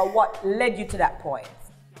 Or what led you to that point?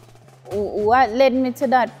 What led me to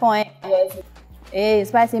that point was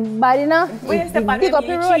spicy body, you know. Where's the bad? Big up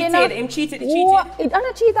the road, you know. Him cheated. What? It I'm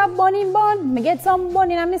not cheat a bunny bun. Me get some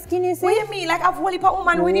bunny in my skinny. What do you mean? Like I've whole heap of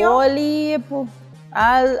woman with you? Whole heap.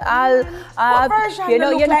 What version you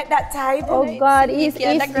look like that type? Oh God, he's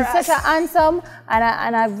such a handsome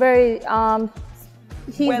and a very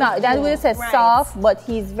he's well, not that will say soft, but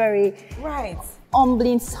he's very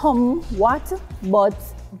humbling somewhat, but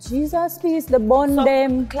Jesus please the bun so,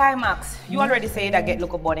 them. Clymaxx, you already say that get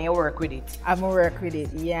look a bun and you work with it. I'm gonna work with it,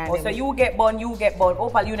 yeah. Oh, so you get bun.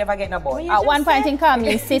 Opal, you never get no bun. At one point in call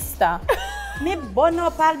me sister. Me bun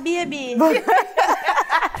Opal baby.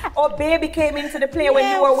 Oh, baby came into the play when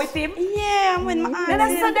you were with him? Yeah, when my aunt and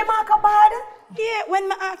I said, them are bad? Yeah, when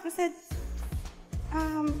my aunt said,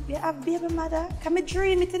 you have baby mother? Can I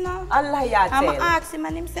dream it, you know? Allah ya tell. And I asked him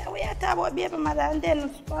and him said, oh, you talk about baby mother. And then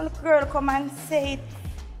one girl come and say it.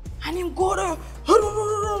 And him go there.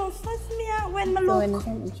 First me when I look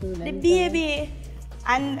the baby.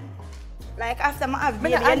 And like after I have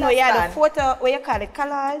baby, you know, you had a photo where you call it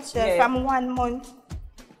collage from 1 month.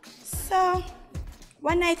 So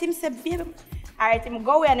one night him said, baby, alright, him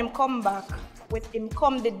go away and him come back. With him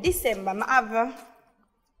come the December, I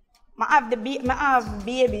have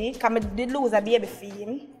baby, because I did lose a baby for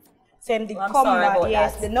him. So him did come back,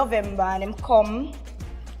 yes, the November, and him come.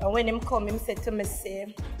 And when him come, him said to me,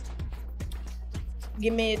 say,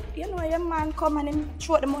 give me, you know, your man come and him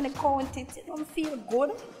throw the money, count it, it don't feel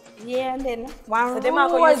good. Yeah, and then one so them are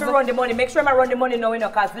going to run the money. Make sure I run the money now, you know,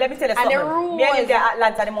 because let me tell you something. Me and him get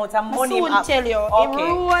Atlanta, the amount of money. I soon tell you. Okay.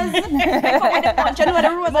 The rose, the bunch, you know the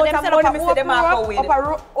rose, them set up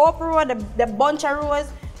Opal Road, the bunch of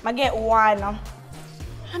rose, I get one.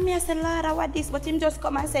 And me I say, Lord, what this? But him just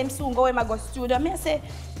come and say him soon go and I go studio. Me I say,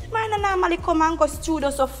 man, I normally come and go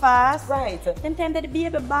studio so fast. Right. Them time that the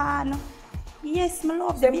baby born. Yes, my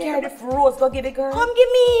love. Them carry the rose, go give the girl. Come give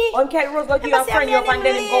me. Come carry the rose, go give your friend up and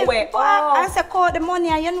then him go away. I say call the money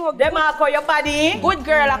and you know. Them are call your body. Good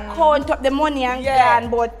girl, I count up the money and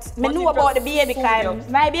gone, but me know about the baby because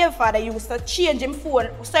my baby father used to change him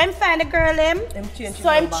phone. So him find the girl him. So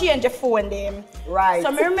him change the phone them. Right.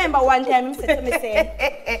 So me remember one time him said to me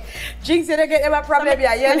say, Jinxx, you don't get them a problem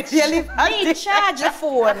here. Me charge the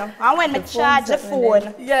phone. And when me charge the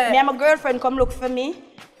phone, me and my girlfriend come look for me.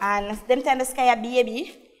 And them time the sky a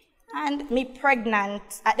baby, and me pregnant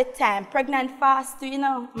at the time, pregnant fast too, you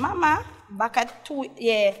know. Mama, back at 2,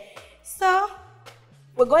 So,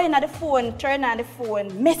 we go in at the phone, turn on the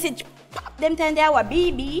phone, message pop, them time they our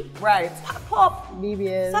baby. Right. Pop up.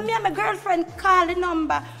 BBL. So me and my girlfriend call the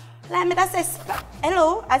number. Like me that says,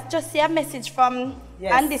 hello, I just see a message from,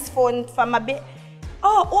 on this phone from my baby.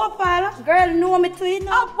 Oh, Opal, girl know me too, you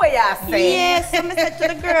know. Up where you say? Yes, so I said to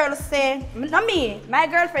the girl, say, not me, my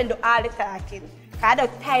girlfriend do all the talking. I do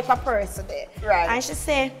type of person there. Right. And she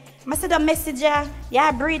say, I said a message,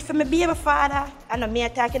 yeah, breed for my baby father. I know me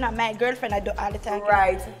talking, not my girlfriend, I do all the talking.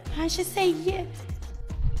 Right. And she say, yeah.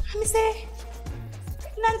 And I say,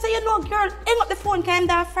 Nancy, you know, girl, hang up the phone, came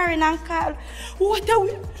down foreign and call. What are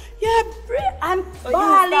we? Yeah, I'm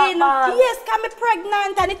balling. Yes, I'm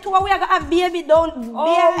pregnant and it we are gonna have baby down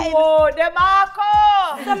behind. Oh, the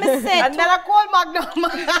Marco. So me say. Another call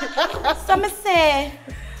Magnum. So me say.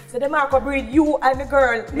 So the Marco breed you and the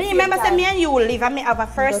girl. Me remember say me and you live and me have a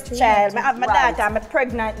first child. Me have my daughter, I'm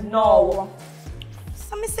pregnant now.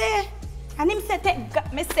 So me say. And him say,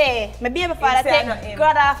 me say, my baby father take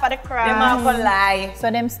God off of the cross. Them Marco lie. So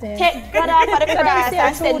them stay. Take God off of the cross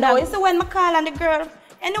and say no. So when I call on the girl,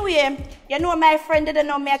 anyway, you know my friend didn't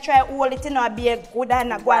know me, I try hold it, you know, be a good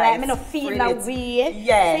and a go like, me no feel no way.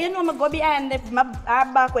 Yeah. So you know, I go behind our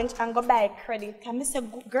back when and go buy credit. And I say,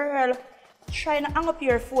 girl, try to hang up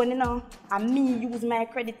your phone, you know, and me use my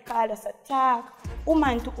credit card as a talk.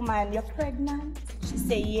 Woman to woman, you're pregnant? She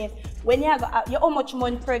say, yeah. When you go, you're how much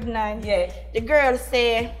month pregnant? Yeah. The girl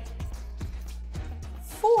say,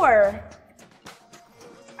 4.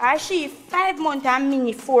 Are she 5 months and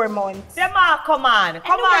me 4 months? Them are come on.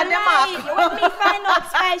 Come on, them are. When me find out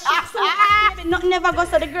Spice, she so have baby. Nothing never goes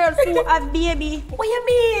to the girl who have baby. What you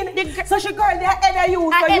mean? So she girl, they ahead of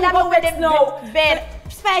you. So you go with it now. Bed.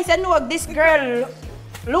 Spice, I know this girl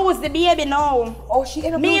lose the baby now. Oh, she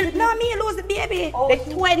end up losing me lose the baby. Oh, the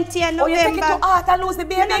 20th November. Oh, you take it to heart and lose the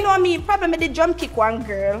baby? No, no, me. Probably the jump kick one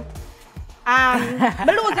girl. I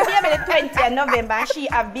lose the baby the 20th November and she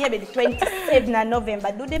have baby the 27th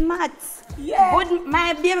November. Do the maths. Yeah. Good,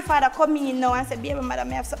 my baby father come in now and say, baby mother,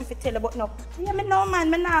 I have something to tell you about now. Yeah, me know,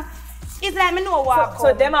 man. Me nah. It's like me know what.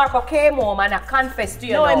 So them Marco came home and I confessed to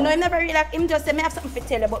you. No, no, never really like him just say me have something to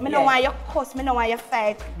tell you, but me no want you cuss, me no want you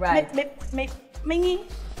fight. Right. Me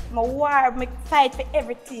war, me fight for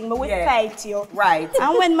everything. Me will fight you. Right.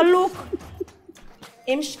 And when me look,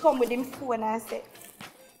 him come with him phone and say,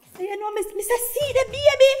 So you know, me say, see the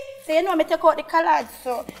baby. So you know, me take out the collage.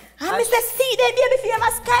 So, and me say, see the baby for my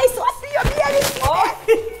sky. So I see your baby.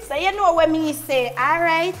 Oh. So you know when me say, all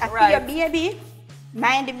right, I see your baby.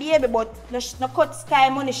 Mind the baby, but no cut sky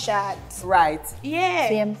money short. Right. Yeah.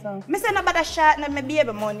 Same song. Me say no bother short no my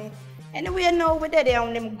baby money. Anyway, now we there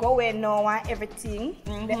on them going now and everything.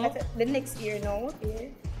 The next year now. Yeah.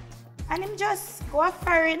 And him just go a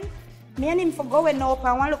foreign. Me and him for going up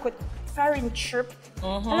and one look at foreign trip.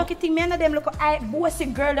 And look at thing, me and them look at bossy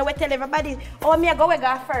girl that we tell everybody, oh me I go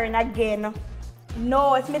foreign again.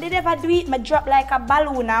 No, if me did ever do it, me drop like a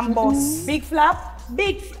balloon and bust. Big flap?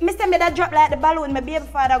 Big, Mr. Me that drop like the balloon, my baby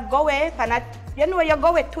father go away, and you know you go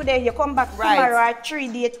away today, you come back tomorrow, 3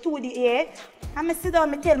 days, 2 days, yeah. And I sit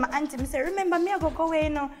down, I tell my auntie, I say, remember me I go away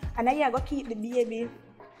now, and I go keep the baby.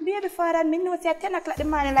 Baby father, me know say 10 o'clock the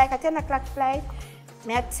morning, like a 10 o'clock flight.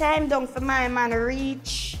 Me have time down for my man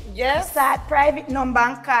reach. Yes. Start private number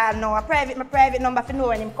and call now. My private number for know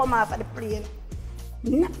when him come off of the plane.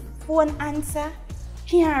 Phone answer,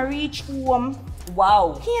 can't reach home.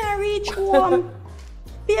 Wow. Can't reach home.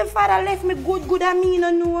 Baby father left me good and me no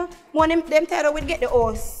know. One of them tell her we'd get the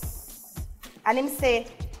house. And him say,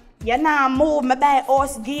 you nah move, me buy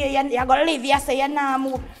house there, you go live here, say you nah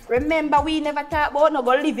move. Remember we never talk about no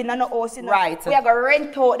go live in no house, you know. Right. We are go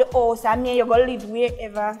rent out the house and me you go live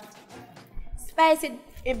wherever. Spice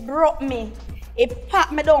it broke me. It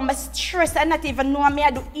packed me down, my stress, I not even know me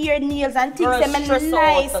I do ear nails and things that me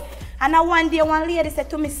nice. Out. And one day one lady said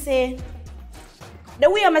to me, say, the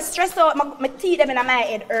way I'm stressed out, my teeth them in my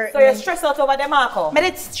head hurt. So you're stressed out over the Marco? Me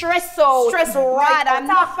did stress out. Stress right. And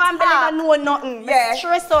my family don't know nothing. Yeah.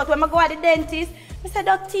 Stress out. When I go to the dentist, I said,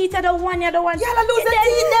 the teeth I don't want, you don't want. Yeah, I lose the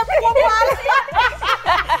teeth,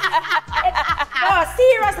 Oh,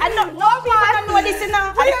 serious. I know, no people don't know this, you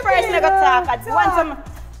know. And the person I got talk.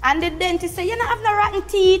 And the dentist said, you don't have no rotten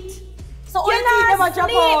teeth. So all the teeth never drop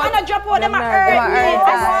out? And I drop out, them hurt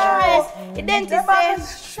me.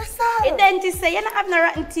 The dentist say, you don't have no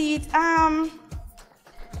rotten teeth.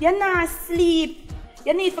 You not sleep.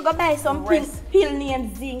 You need to go buy some pill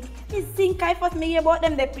named zinc. This zinc, I thought me about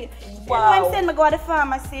them, the pill. Wow. You know, I'm saying, I go to the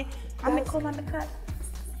pharmacy and I come and I cut.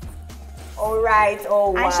 All right,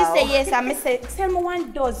 oh wow. And she say, yes, and I say, tell me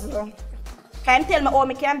 1 dozen. Can you tell me, oh,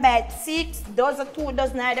 I can buy 6 dozen, 2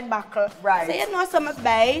 dozen at the buckle. Right. So you know, so I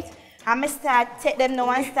buy it. And I start take them now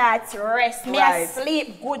and start to rest. Me I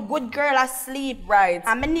sleep, good girl I sleep. Right.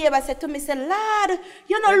 And my neighbor said to me, say, lad,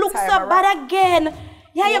 you don't look so bad again.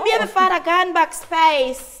 Yeah, your baby father gone back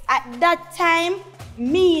Spice. At that time,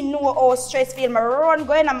 me know how stress feel. I run,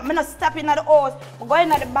 going, I'm not stopping at the house. I'm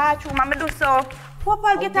going at the bathroom and I do so.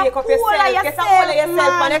 Papa, get a cool of yourself. Get a cool of yourself,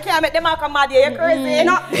 man. You can't make them all come mad here. You're crazy.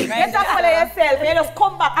 No. Get a cool of yourself. You just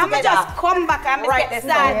come back together. I'ma just come back and right,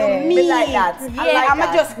 start to me. Like that. Yeah,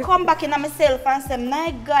 I'ma just come back in myself and say,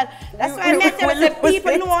 my God. That's why I tell you,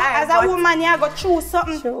 people know as a woman you go through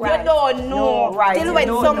something you don't know. Till when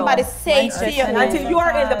somebody says to you. Until you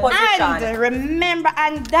are in the position. And remember,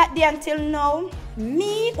 and that day until now,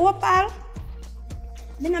 me, Opal,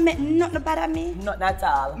 I don't make nothing bad at me. Not at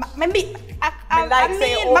all. I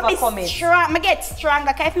get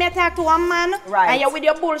stronger. If I talk to a man and you're with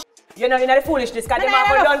your bullshit, you know, the foolishness, because they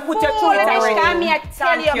don't put your through it already. I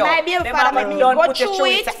tell you, my baby father, me go through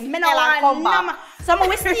it. I don't want so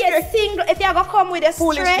we stay single. If you're going to come with a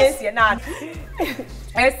foolishness, you're not.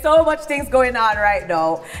 There's so much things going on right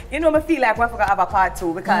now. You know, I feel like we're going to have a part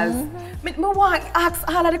 2 because I want to ask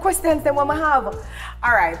all of the questions that we have.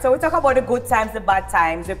 All right, so we talk about the good times, the bad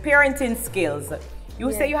times, the parenting skills.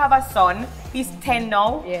 You say you have a son, he's 10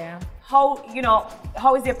 now. Yeah. How, you know,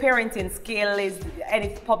 how is your parenting skill? Is any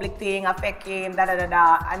public thing affect him,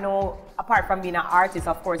 I know, apart from being an artist,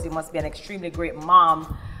 of course, you must be an extremely great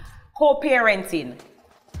mom. Co-parenting.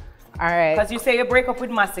 All right. Because you say you break up with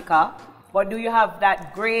Massacre, but do you have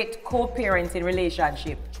that great co-parenting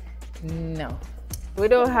relationship? No. We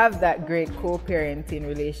don't have that great co-parenting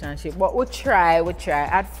relationship, but we try.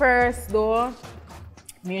 At first, though,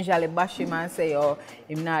 me usually bash him and say, oh,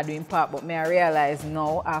 him not doing part, but me I realize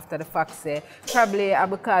now, after the fact say, probably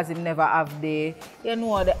because him never have the, you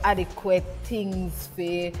know, the adequate things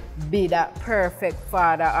for be that perfect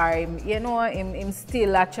father, or him, you know, him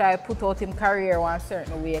still a try put out him career one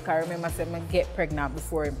certain way. I remember saying, I get pregnant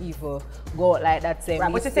before him even go out like that.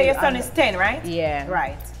 Right, but you say your son is 10, right? Yeah.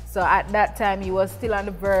 Right. So at that time, he was still on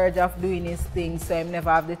the verge of doing his thing, so he never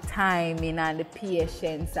have the timing and the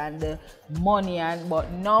patience and the money.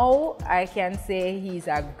 But now, I can say he's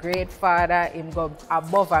a great father. Him go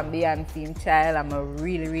above and beyond for him child. I'm a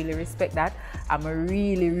really, really respect that. I'm a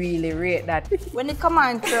really, really rate that. When it comes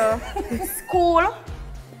on to school,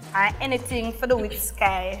 and anything for do with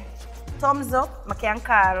Sky, thumbs up, I can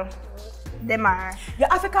call Demar. You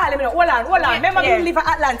have to call him. Hold on. Remember, you live in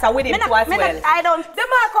Atlanta with him too as well. I don't.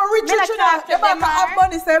 Demar can reach you now. Demar can have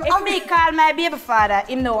money. If me call my baby father,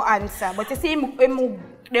 him no answer. But you see,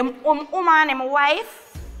 them woman, him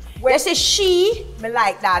wife, you see she, Me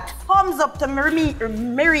like that. thumbs up to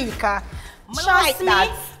Marika. Like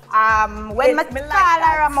that. When I call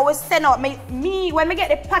her, I will send out when I get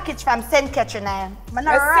the package from St. Catherine, I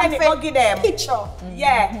send it, go give them. Picture.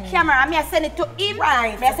 Yeah. Camera, I send it to him,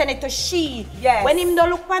 Right. I send it to she. Yes. When him don't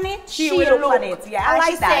look on it, She will look on it. Yeah, I And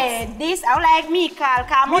like she that. said, this, I like me call,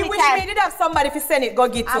 cause Me money wish time. me did have somebody to send it, go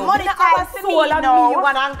get to. And money Me not time have a for soul me and now. me,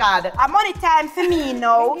 one and God. A money time for me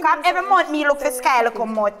now, cause every month me look for Sky look how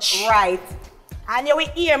much. Right. And you will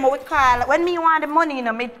hear me, we call, when me want the money, you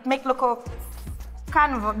know, make look up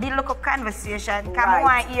conversation. Cause I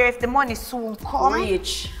want to hear if the money soon come.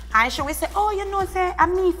 Rich. And she will say, oh, you know, say,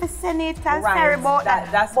 I'm me for send it, and Right. sorry about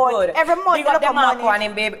that. That's but good. every month Big you up look the at Marco money. and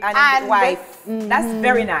him baby and his wife. That's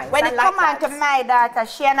very nice. When I it like come on that. to my daughter,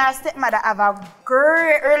 she and her stepmother have a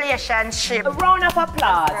great relationship. A round of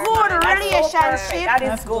applause. Good That's so relationship. perfect. That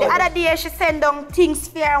is good. The other day she send down things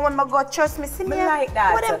for her when I go trust me. See Me me like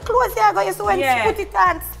that. What them clothes there go you see when Yeah. she put it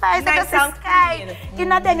on spice Nice and just and Sky. clean. You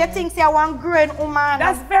know then you think say one grown woman.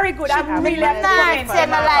 That's very good. I'm really not appreciating tell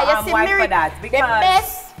no lie. You see wife me for that the because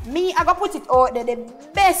best me I go put it out there. The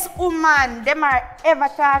best woman them are ever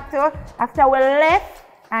talked to after we left.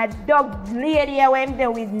 A dog lady I went there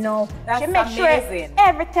with now. That's she make amazing.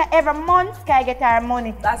 sure every month Sky get her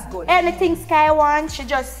money. That's good. Anything Sky wants, she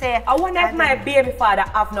just say. I wonder if my baby father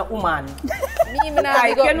have no woman.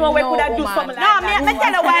 Like, you know we could have do something like No, that. me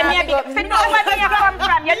tell you why me you know where me come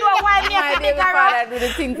from. You know why me My a baby big her father up. do the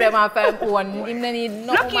things them have to own. Him no need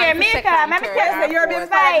no Look here, woman to Mika, second, let me third, tell you, and you're fourth.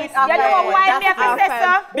 big vibes. You know why me a That's say so?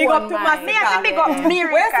 half Big up to one Masika. Me a big up Where's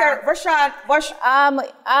Miracle. Rashad?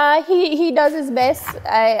 He does his best.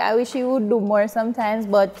 I wish he would do more sometimes,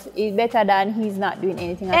 but it's better than he's not doing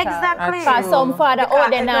anything at all. Exactly. Because some father out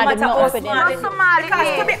there now do not for Somali. them. Somali,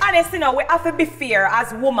 Because to be honest, you know, we have to be fair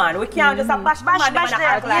as women. We can't just bash Bash man them and them,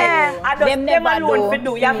 act like yeah. and just Them them never alone do. to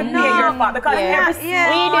do. You have to pay your part because every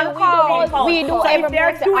small We do so every if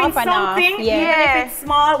they're month doing off and off, something, yeah. even if it's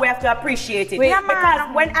small, we have to appreciate it. Yeah, Because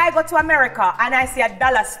man. when I go to America and I see a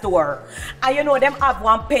dollar store, and you know them have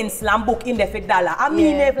one pencil and book in there for $1, I mean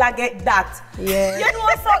Yeah. never get that. Yeah. You know,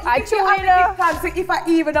 so I if you chew have it to up. give thanks if I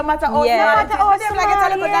even no matter how Yeah. small it is, like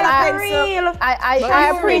get a little dollar pencil.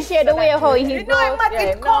 I appreciate the way how he You know, it matter,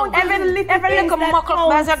 it counts. Every little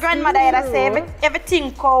muckle, as your grandmother had say,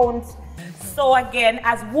 everything counts. So again,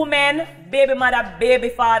 as women, baby mother, baby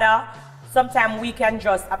father, sometimes we can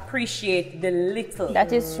just appreciate the little.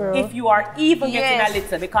 That is true. If you are even getting Yes. a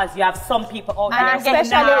little, because you have some people out And there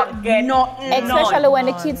especially- get Especially when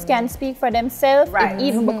the kids can speak for themselves, Right. it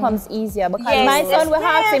even becomes easier. Because Yes. my son will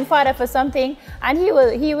Yes. ask him father for something, and he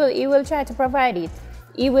will try to provide it.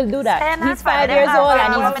 He will do that. Stand He's up 5 for years them. old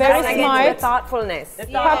and he's Women very are against smart. Thoughtfulness.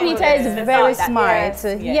 Papita is very smart.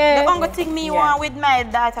 Yeah. The only thing me want with my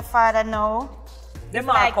daughter father now, The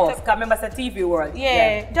like Marcos, to- because remember it's a TV world.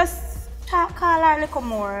 just call her a little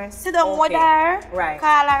more. Sit down with Okay. her, Right.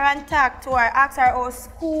 call her and talk to her, ask her how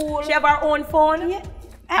school. She have her own phone? Yeah.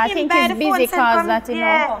 I him think buy he's the busy phone, send cause come- that, you know.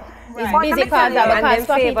 yeah. It's But busy let me tell because you, and because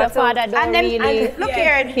them favor Papita too. father don't And then, really. and look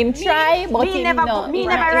here, Him try, but me him never, no, me he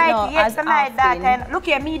never not- write no, yes as to my often. daughter. And look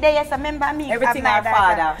here, me there, yes, I remember me. Everything of my our daughter.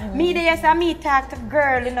 father. Me there, yes, I me talk to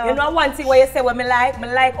girl, you know. You know one thing what you say what me like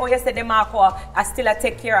how you say the Marco, I still a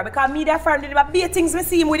take care of because me that friend did about beat things me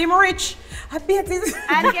see him with him rich. I beat things.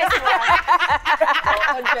 And guess what?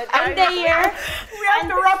 And the year, We have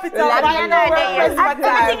to wrap it up. Daddy and her there. Pressed for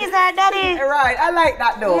time. Everything is our daddy. Right, I like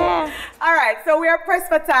that though. Yeah. All right, so we are pressed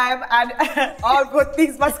for time and all good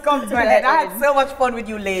things must come to an end. I had so much fun with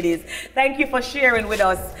you ladies. Thank you for sharing with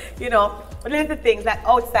us, you know, little things that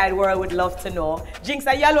outside world would love to know. Jinx,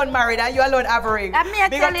 are you alone married and you alone having? And me, I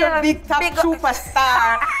Big tell up you, to big top big up-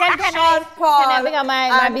 superstar, Can Sean Paul. I bring up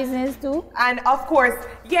my and- business too? And of course,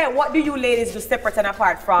 yeah, what do you ladies do separate and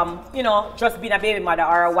apart from, you know, just being a baby mother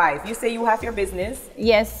or a wife? You say you have your business,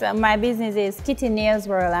 Yes, my business is Kitty Nails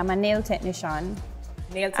World. I'm a nail technician.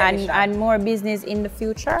 nail technician. And more business in the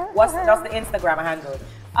future. What's the Instagram handle?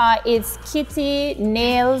 It's Kitty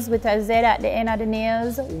Nails with a Z at the end of the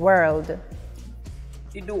nails World.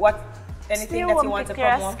 You do what Anything that you want to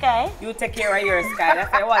promote? Sky? You take care of your Sky.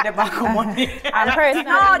 That's why I want the back of money.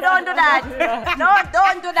 No, don't do that. No,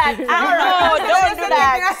 don't do that. No, don't do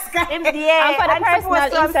that. And for the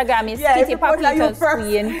personal Instagram is Kitty Papito's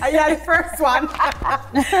Queen. I the first one.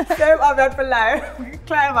 Same about for life.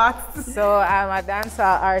 Clymaxx. So I'm a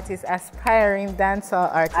dancehall artist, aspiring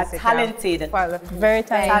dancehall artist. A talented. Very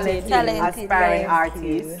talented. Aspiring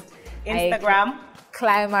artist. Instagram.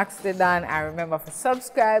 Clymaxx the Don. I remember to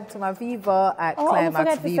subscribe to my Vivo at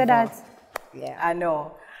Clymaxx Vivo. That. Yeah, I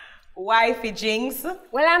know. Wifey Jinxx.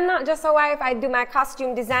 Well, I'm not just a wife. I do my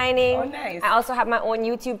costume designing. Oh, nice. I also have my own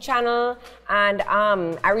YouTube channel, and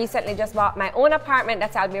I recently just bought my own apartment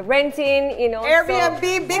that I'll be renting. You know, Airbnb,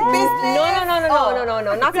 big business. No,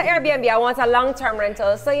 not an Airbnb. I want a long-term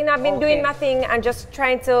rental. So you know, I've been doing my thing and just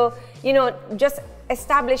trying to, you know, just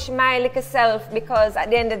establish my little self, because at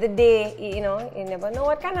the end of the day, you know, you never know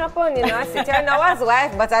what can happen. You know, I sit here now as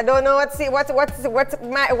wife, but I don't know what's my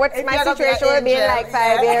situation will be in like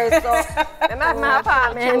 5 years. So I'm at my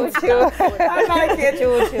apartment. I like it.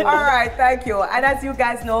 All right, thank you. And as you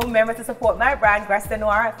guys know, remember to support my brand, Grasta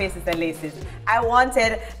Noir Faces and Laces. I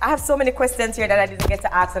have so many questions here that I didn't get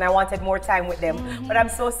to ask, and I wanted more time with them. But I'm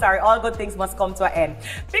so sorry. All good things must come to an end.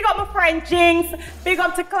 Big up my friend Jinxx. Big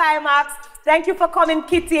up to Clymaxx. Thank you for coming,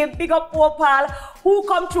 Kitty. Big up Opal. Who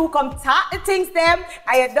come through, come talk the things them.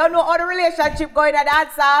 I don't know how the relationship going at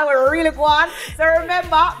dancehall. We're really going. So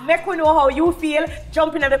remember, make we know how you feel.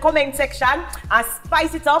 Jump in the comment section and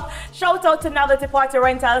spice it up. Shout out to Novelty Party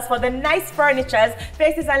Rentals for the nice furnitures,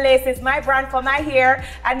 Faces and Laces, my brand for my hair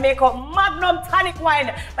and makeup. Magnum Tonic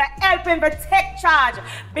Wine by helping for take charge.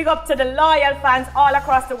 Big up to the loyal fans all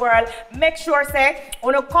across the world. Make sure, say,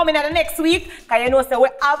 when you come in the next week, because you know, say, we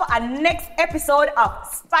have a next episode of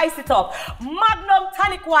Spice It Up. Magnum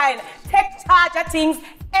Tonic Wine. Take charge of things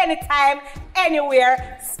anytime,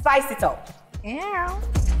 anywhere. Spice it up. Yeah.